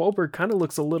 because Mark Wahlberg kind of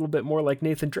looks a little bit more like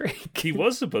Nathan Drake. He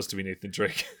was supposed to be Nathan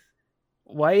Drake.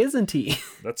 Why isn't he?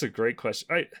 That's a great question.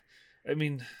 I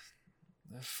mean,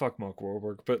 fuck Mark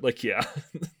Wahlberg, but yeah.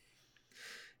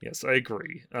 Yes, I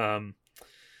agree. Man,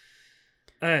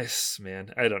 I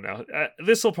don't know.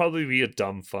 This will probably be a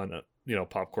dumb fun,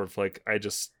 popcorn flick.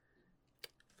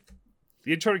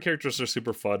 The Uncharted characters are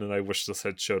super fun, and I wish this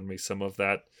had shown me some of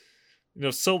that.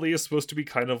 Sully is supposed to be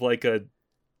kind of like a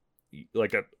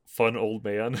fun old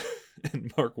man,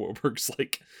 and Mark Wahlberg's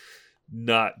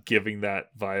not giving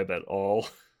that vibe at all.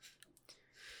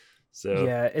 So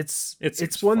yeah, it's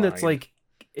one fine. That's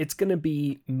it's gonna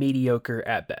be mediocre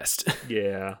at best.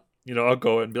 Yeah, I'll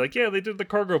go and be like, yeah, they did the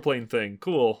cargo plane thing,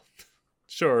 cool,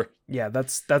 sure. Yeah,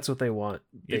 that's what they want.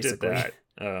 Basically. You did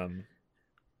that.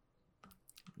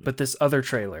 But this other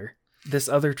trailer, this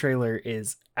other trailer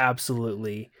is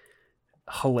absolutely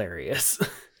hilarious.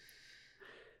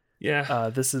 Yeah.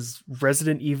 This is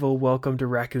Resident Evil Welcome to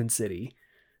Raccoon City.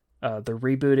 They're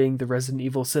rebooting the Resident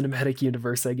Evil cinematic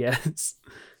universe, I guess.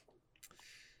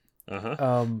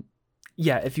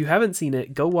 Yeah, if you haven't seen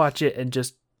it, go watch it and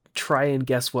just try and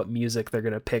guess what music they're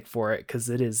going to pick for it, because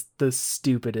it is the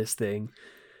stupidest thing.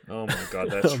 Oh my god,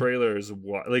 that trailer is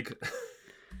like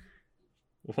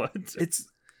what?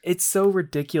 It's so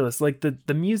ridiculous. Like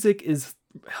the music is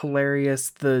hilarious.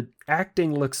 The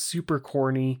acting looks super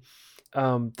corny.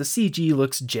 The CG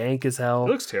looks jank as hell.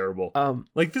 It looks terrible.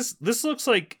 Like this looks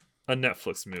like a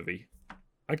Netflix movie.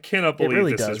 I cannot believe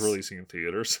really this does. is releasing in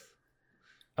theaters.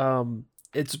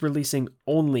 It's releasing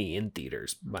only in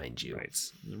theaters, mind you. Right.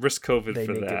 Risk COVID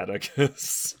for that, I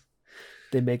guess.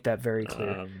 They make that very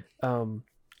clear.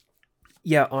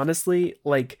 Yeah, honestly,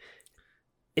 like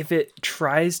if it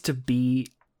tries to be,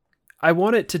 I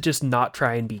want it to just not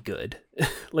try and be good.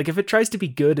 Like if it tries to be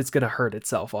good, it's going to hurt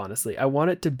itself, honestly. I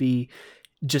want it to be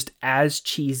just as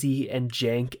cheesy and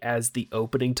jank as the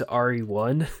opening to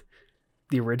RE1,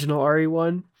 the original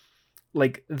RE1.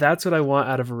 Like that's what I want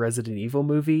out of a Resident Evil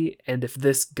movie, and if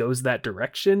this goes that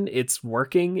direction, it's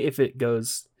working. If it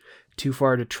goes too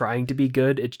far to trying to be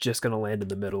good, it's just going to land in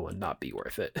the middle and not be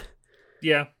worth it.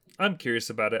 Yeah, I'm curious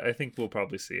about it. I think we'll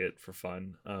probably see it for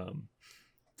fun.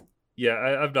 Yeah,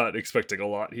 I'm not expecting a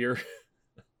lot here.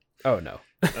 Oh no.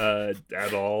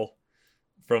 At all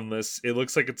from this. It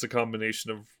looks like it's a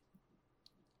combination of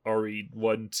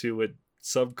RE1, 2, and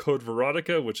some Code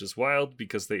Veronica, which is wild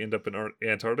because they end up in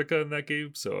Antarctica in that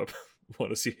game, so I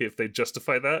want to see if they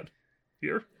justify that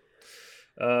here.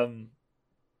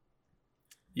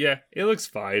 Yeah, it looks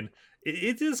fine.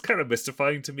 It is kind of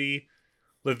mystifying to me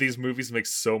that these movies make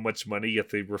so much money, yet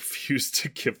they refuse to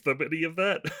give them any of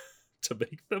that to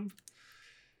make them.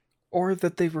 Or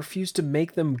that they refuse to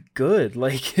make them good.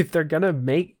 Like if they're gonna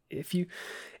make, if you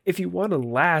want to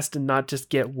last and not just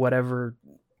get whatever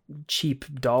cheap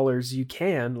dollars you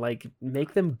can, like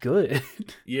make them good.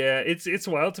 Yeah, it's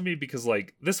wild to me because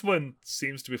like this one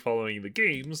seems to be following the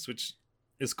games, which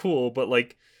is cool, but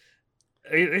like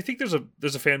I think there's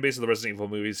a fan base of the Resident Evil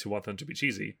movies who want them to be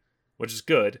cheesy, which is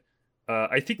good.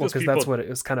 I think those people that's what it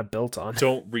was kind of built on.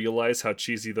 Don't realize how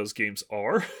cheesy those games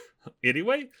are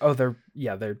anyway. Oh, they're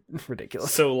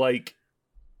ridiculous. So like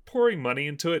pouring money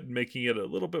into it and making it a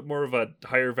little bit more of a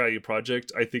higher value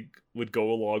project, I think would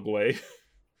go a long way.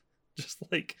 Just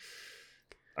like,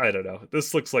 I don't know.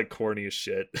 This looks like corny as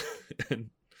shit. And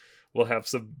we'll have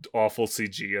some awful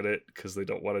CG in it because they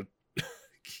don't want to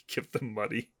give them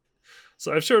money.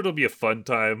 So I'm sure it'll be a fun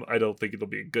time. I don't think it'll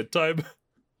be a good time.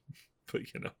 But,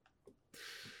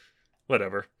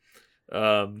 whatever.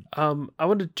 I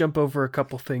want to jump over a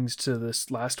couple things to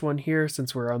this last one here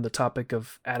since we're on the topic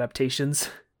of adaptations.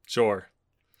 Sure.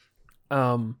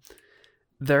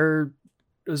 There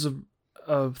is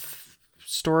a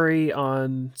story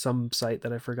on some site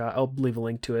that I forgot. I'll leave a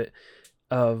link to it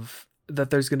of that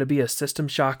there's going to be a System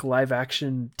Shock live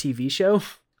action TV show.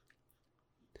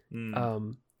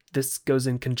 This goes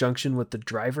in conjunction with the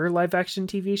Driver live action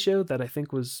TV show that I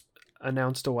think was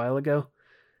announced a while ago.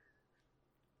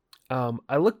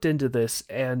 I looked into this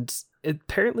and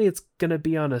apparently it's going to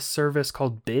be on a service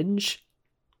called Binge,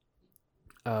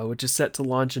 which is set to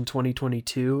launch in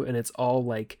 2022. And it's all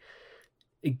like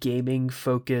gaming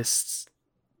focused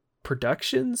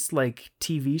productions, like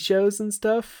TV shows and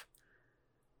stuff.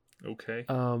 Okay.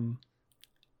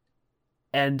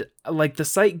 And like the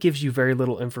site gives you very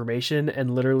little information,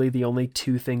 and literally the only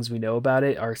two things we know about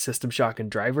it are System Shock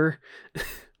and Driver.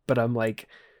 But I'm like,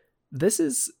 this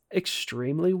is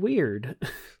extremely weird.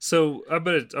 So I'm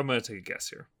gonna take a guess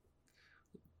here.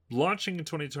 Launching in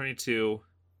 2022,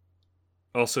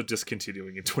 also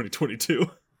discontinuing in 2022.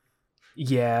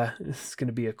 Yeah, it's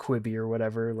gonna be a Quibi or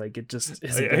whatever. Like it just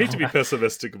isn't. I hate to be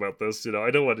pessimistic about this.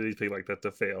 I don't want anything like that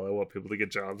to fail. I want people to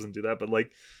get jobs and do that, but like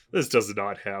this does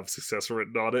not have success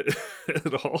written on it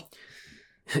at all.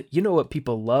 You know what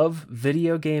people love?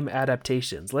 Video game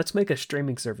adaptations. Let's make a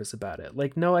streaming service about it.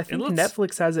 Like, no, I think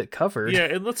Netflix has it covered. Yeah,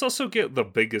 and let's also get the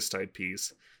biggest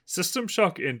IPs. System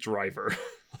Shock and Driver.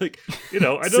 Like, I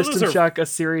know System Shock, a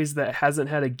series that hasn't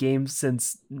had a game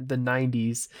since the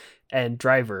 90s, and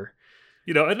Driver.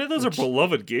 I know those are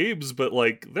beloved games, but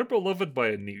like they're beloved by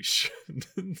a niche.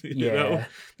 Yeah.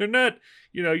 They're not,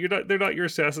 they're not your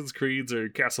Assassin's Creeds or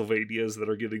Castlevanias that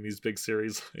are getting these big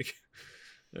series. Like,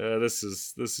 this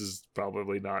is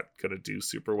probably not gonna do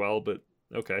super well, but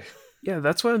okay. Yeah,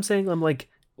 that's what I'm saying. I'm like,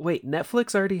 wait,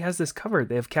 Netflix already has this covered.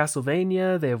 They have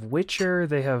Castlevania, they have Witcher,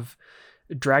 they have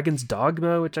Dragon's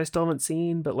Dogma, which I still haven't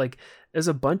seen, but like there's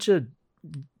a bunch of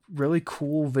really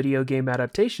cool video game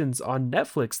adaptations on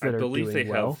Netflix that I are believe doing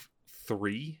they well. have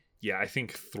 3. Yeah, I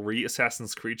think 3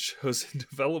 Assassin's Creed shows in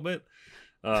development.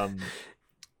 And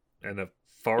a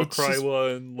Far Cry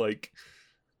one. Like,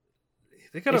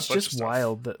 they got a bunch of stuff. It's just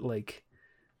wild that like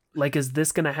is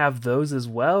this gonna have those as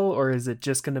well, or is it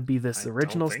just gonna be this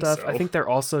original stuff? So. I think they're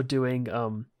also doing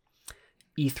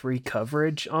E3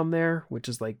 coverage on there, which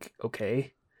is like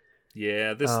okay.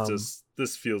 Yeah,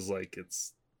 this feels like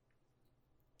it's.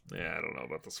 Yeah, I don't know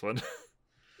about this one.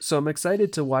 So I'm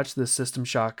excited to watch the System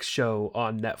Shock show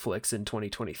on Netflix in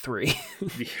 2023.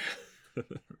 Yeah.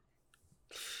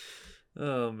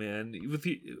 Oh man,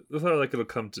 without like it'll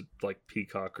come to like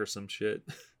Peacock or some shit.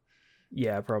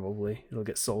 Yeah, probably it'll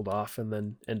get sold off and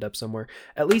then end up somewhere.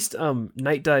 At least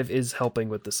Night Dive is helping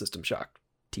with the System Shock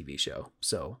TV show,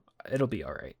 so it'll be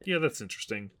all right. Yeah, that's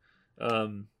interesting.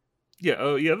 Yeah.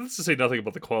 Oh yeah. Let's just say nothing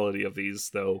about the quality of these,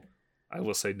 though. I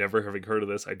will say, never having heard of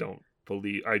this, I don't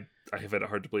believe I have it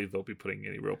hard to believe they'll be putting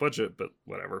any real budget, but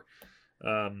whatever.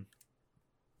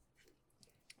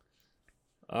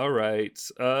 All right.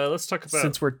 Let's talk about,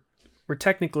 since we're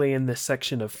technically in this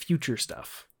section of future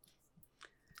stuff.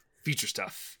 Future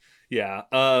stuff. Yeah.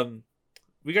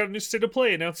 We got a new State of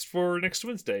Play announced for next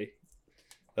Wednesday.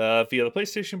 Via the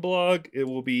PlayStation blog. It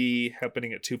will be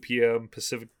happening at 2 p.m.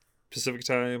 Pacific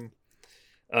time.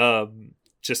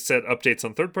 Just set updates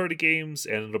on third-party games,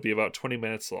 and it'll be about 20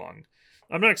 minutes long.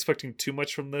 I'm not expecting too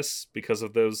much from this because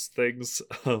of those things.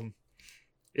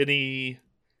 Anything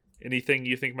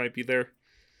you think might be there?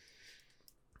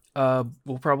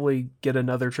 We'll probably get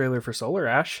another trailer for Solar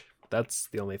Ash. That's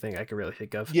the only thing I can really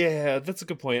think of. Yeah, that's a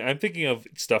good point. I'm thinking of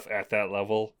stuff at that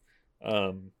level.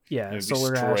 Yeah,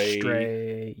 Solar Ash,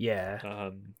 Stray,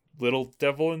 yeah. Little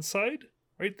Devil Inside,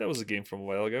 right? That was a game from a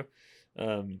while ago.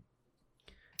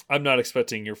 I'm not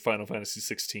expecting your Final Fantasy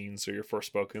 16s or your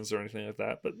Forspokens or anything like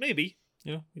that, but maybe,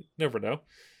 you never know.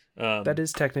 That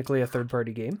is technically a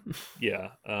third-party game.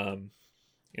 Yeah.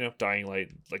 Dying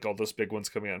Light, like all those big ones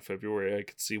coming out in February, I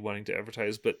could see wanting to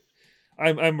advertise, but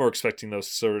I'm more expecting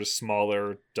those sort of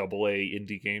smaller AA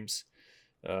indie games.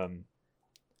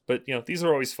 But these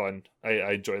are always fun.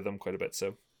 I enjoy them quite a bit,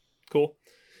 so cool.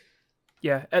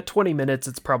 Yeah, at 20 minutes,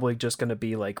 it's probably just going to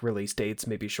be like release dates,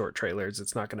 maybe short trailers.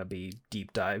 It's not going to be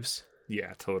deep dives.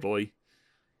 Yeah, totally.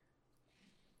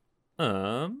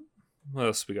 What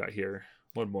else we got here?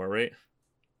 One more, right?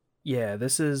 Yeah,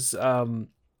 this is a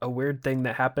weird thing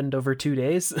that happened over 2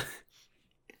 days.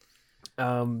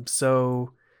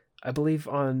 So I believe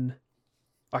on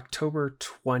October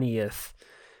 20th,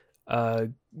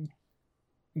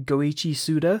 Goichi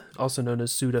Suda, also known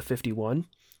as Suda51,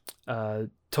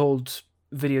 told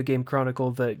Video Game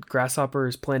Chronicle that Grasshopper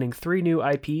is planning 3 new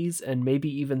IPs and maybe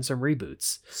even some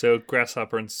reboots. So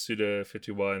Grasshopper and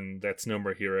Suda51, that's No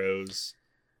More Heroes,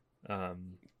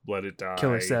 Let It Die,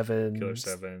 Killer 7,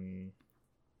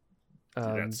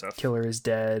 that stuff. Killer is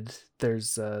Dead,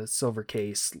 there's Silver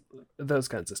Case, those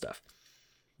kinds of stuff.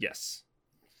 Yes.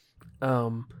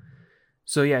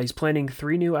 So yeah, he's planning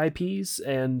 3 new IPs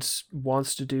and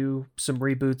wants to do some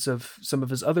reboots of some of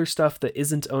his other stuff that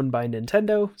isn't owned by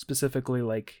Nintendo, specifically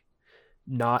like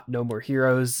not No More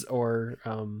Heroes or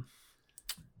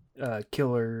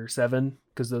Killer 7,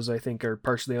 because those I think are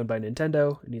partially owned by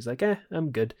Nintendo, and he's like,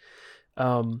 I'm good.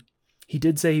 He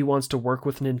did say he wants to work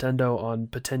with Nintendo on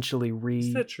potentially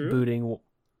rebooting.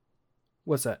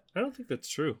 What's that? I don't think that's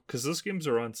true, because those games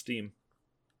are on Steam.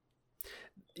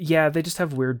 Yeah, they just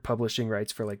have weird publishing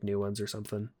rights for like new ones or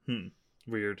something.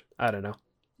 Weird. I don't know.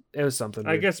 It was something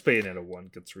I weird. guess Bayonetta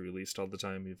 1 gets released all the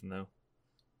time, even though.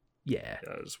 Yeah.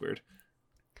 Yeah, it was weird.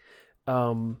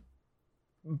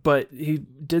 But he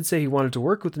did say he wanted to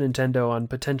work with Nintendo on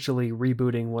potentially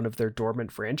rebooting one of their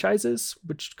dormant franchises,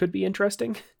 which could be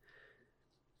interesting.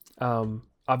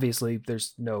 Obviously,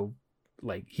 there's no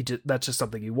that's just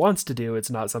something he wants to do. It's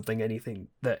not anything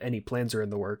that any plans are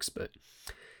in the works, but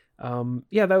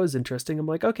yeah, that was interesting. I'm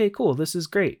like, okay, cool, this is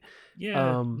great. Yeah,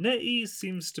 NetEase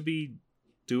seems to be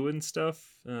doing stuff.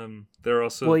 They're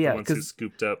also the ones who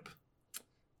scooped up.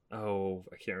 Oh,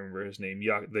 I can't remember his name.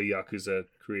 The Yakuza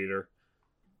creator.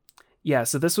 Yeah,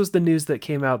 so this was the news that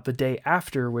came out the day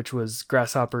after, which was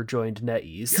Grasshopper joined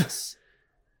NetEase. Yes.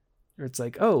 It's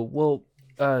like, oh, well,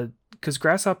 because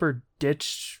Grasshopper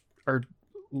ditched or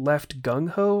left Gung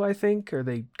Ho, I think, or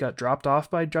they got dropped off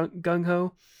by Gung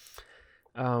Ho.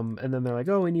 And then they're like,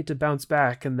 oh, we need to bounce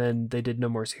back. And then they did No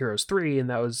More Heroes 3, and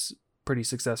that was pretty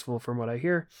successful from what I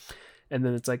hear. And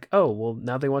then it's like, oh, well,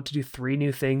 now they want to do 3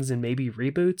 new things and maybe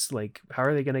reboots? Like, how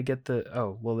are they going to get they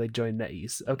joined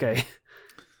NetEase. Okay.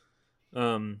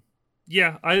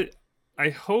 Yeah, I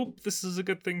hope this is a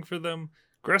good thing for them,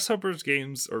 Grasshopper's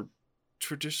games are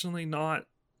traditionally not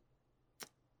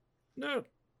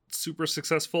super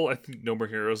successful. I think No More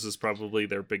Heroes is probably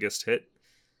their biggest hit.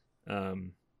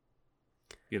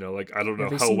 You know, like, I don't know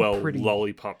how well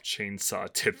Lollipop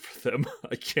Chainsaw did for them.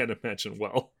 I can't imagine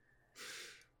well.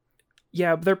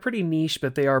 Yeah, they're pretty niche,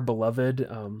 but they are beloved.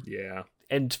 Yeah.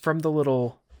 And from the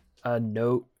little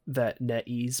note that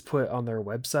NetEase put on their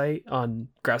website, on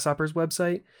Grasshopper's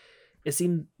website, it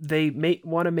seemed they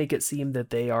want to make it seem that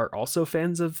they are also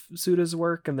fans of Suda's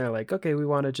work, and they're like, okay, we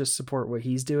want to just support what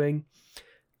he's doing.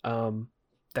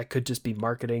 That could just be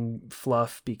marketing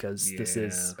fluff because this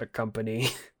is a company.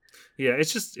 Yeah,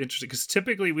 it's just interesting because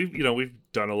typically we've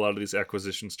done a lot of these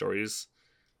acquisition stories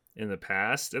in the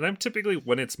past, and I'm typically,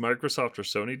 when it's Microsoft or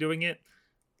Sony doing it,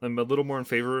 I'm a little more in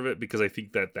favor of it because I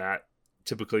think that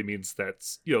typically means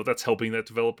that's helping that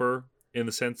developer in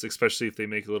the sense, especially if they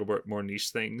make a little bit more niche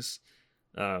things.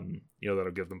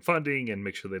 That'll give them funding and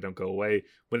make sure they don't go away.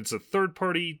 When it's a third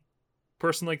party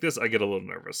person like this, I get a little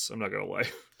nervous. I'm not gonna lie.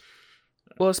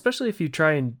 Well, especially if you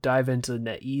try and dive into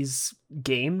NetEase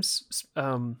games,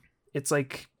 it's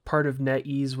like part of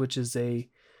NetEase, which is a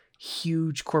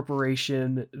huge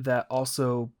corporation that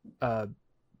also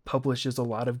publishes a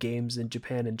lot of games in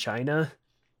Japan and China,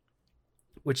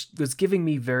 which was giving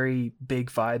me very big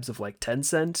vibes of like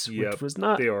Tencent, which was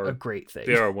not a great thing.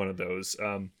 They are one of those.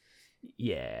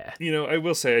 Yeah. I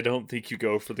will say, I don't think you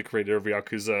go for the creator of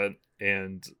Yakuza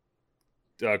and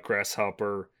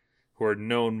Grasshopper, who are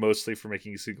known mostly for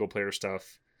making single player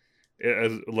stuff.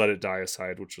 Let It Die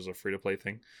aside, which was a free to play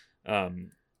thing.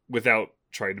 Without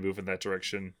trying to move in that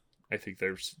direction, I think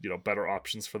there's better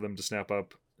options for them to snap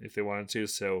up if they wanted to.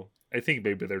 So I think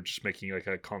maybe they're just making like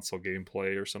a console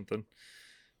gameplay or something.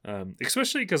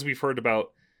 Especially because we've heard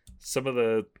about some of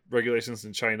the regulations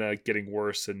in China getting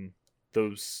worse, and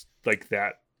those like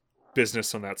that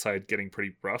business on that side getting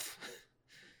pretty rough.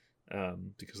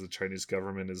 Because the Chinese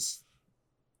government is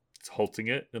halting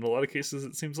it in a lot of cases,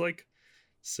 it seems like.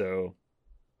 So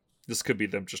this could be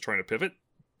them just trying to pivot.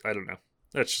 I don't know.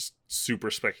 That's just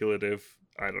super speculative.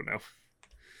 I don't know.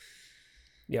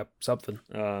 Yep, something.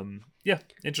 Yeah,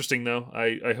 interesting though.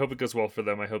 I hope it goes well for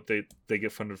them. I hope they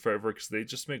get funded forever because they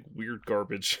just make weird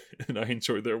garbage, and I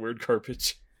enjoy their weird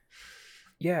garbage.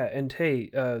 Yeah, and hey,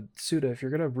 Suda, if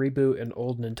you're gonna reboot an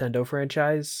old Nintendo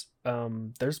franchise,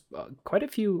 there's quite a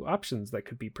few options that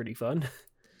could be pretty fun.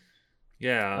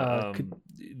 Yeah,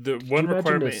 the one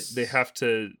requirement they have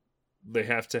to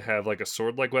have like a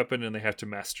sword-like weapon, and they have to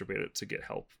masturbate it to get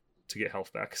health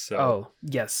back. So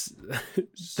yes,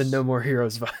 the No More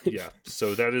Heroes vibe. Yeah,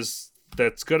 so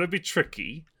that's gonna be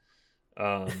tricky.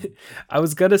 I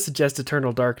was gonna suggest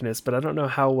Eternal Darkness, but I don't know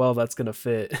how well that's gonna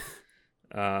fit.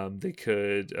 They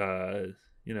could,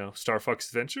 Star Fox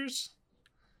Adventures.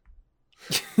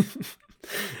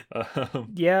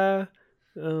 Yeah.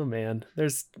 Oh man,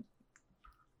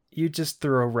 you just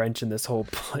threw a wrench in this whole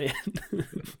plan.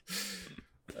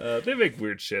 They make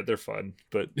weird shit. They're fun,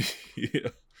 but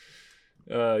yeah.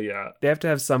 Yeah. They have to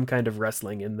have some kind of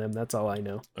wrestling in them. That's all I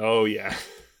know. Oh yeah.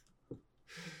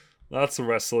 Lots of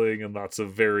wrestling and lots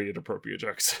of very inappropriate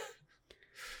jokes.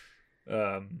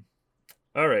 All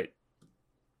right.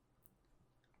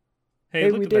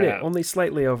 Hey, we did it. Only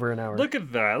slightly over an hour. Look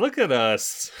at that. Look at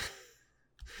us.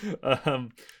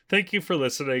 Thank you for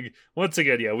listening. Once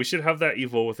again, yeah, we should have that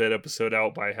Evil Within episode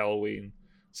out by Halloween.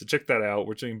 So check that out.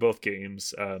 We're doing both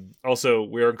games. Also,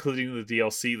 we're including the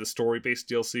DLC, the story-based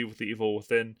DLC with the Evil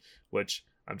Within, which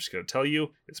I'm just going to tell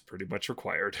you is pretty much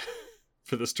required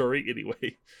for the story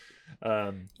anyway.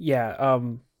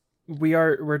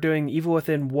 We're doing Evil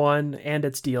Within 1 and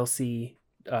its DLC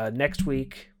next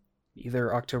week,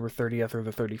 either October 30th or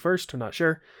the 31st, I'm not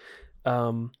sure.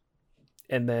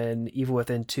 And then Evil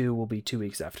Within 2 will be 2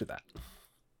 weeks after that.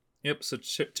 Yep, so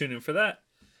tune in for that.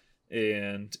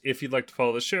 And if you'd like to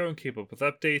follow the show and keep up with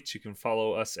updates, you can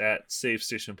follow us at Save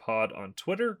Station Pod on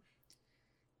Twitter.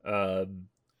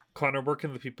 Connor, where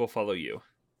can the people follow you?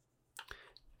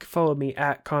 Follow me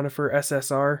at Conifer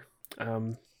SSR.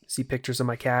 See pictures of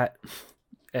my cat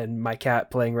and my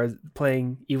cat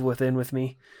playing Evil Within with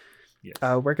me. Yes.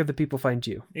 Where could the people find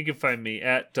you? You can find me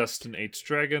at Dustin H.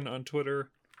 Dragon on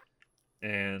Twitter.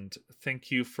 And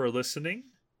thank you for listening.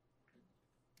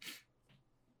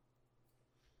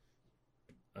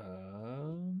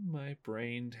 My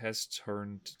brain has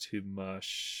turned to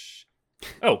mush.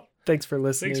 Oh, thanks for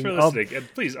listening.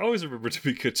 And please always remember to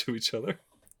be good to each other.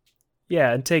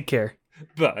 Yeah, and take care.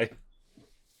 Bye.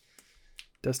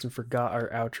 Dustin forgot our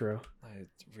outro. I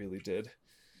really did.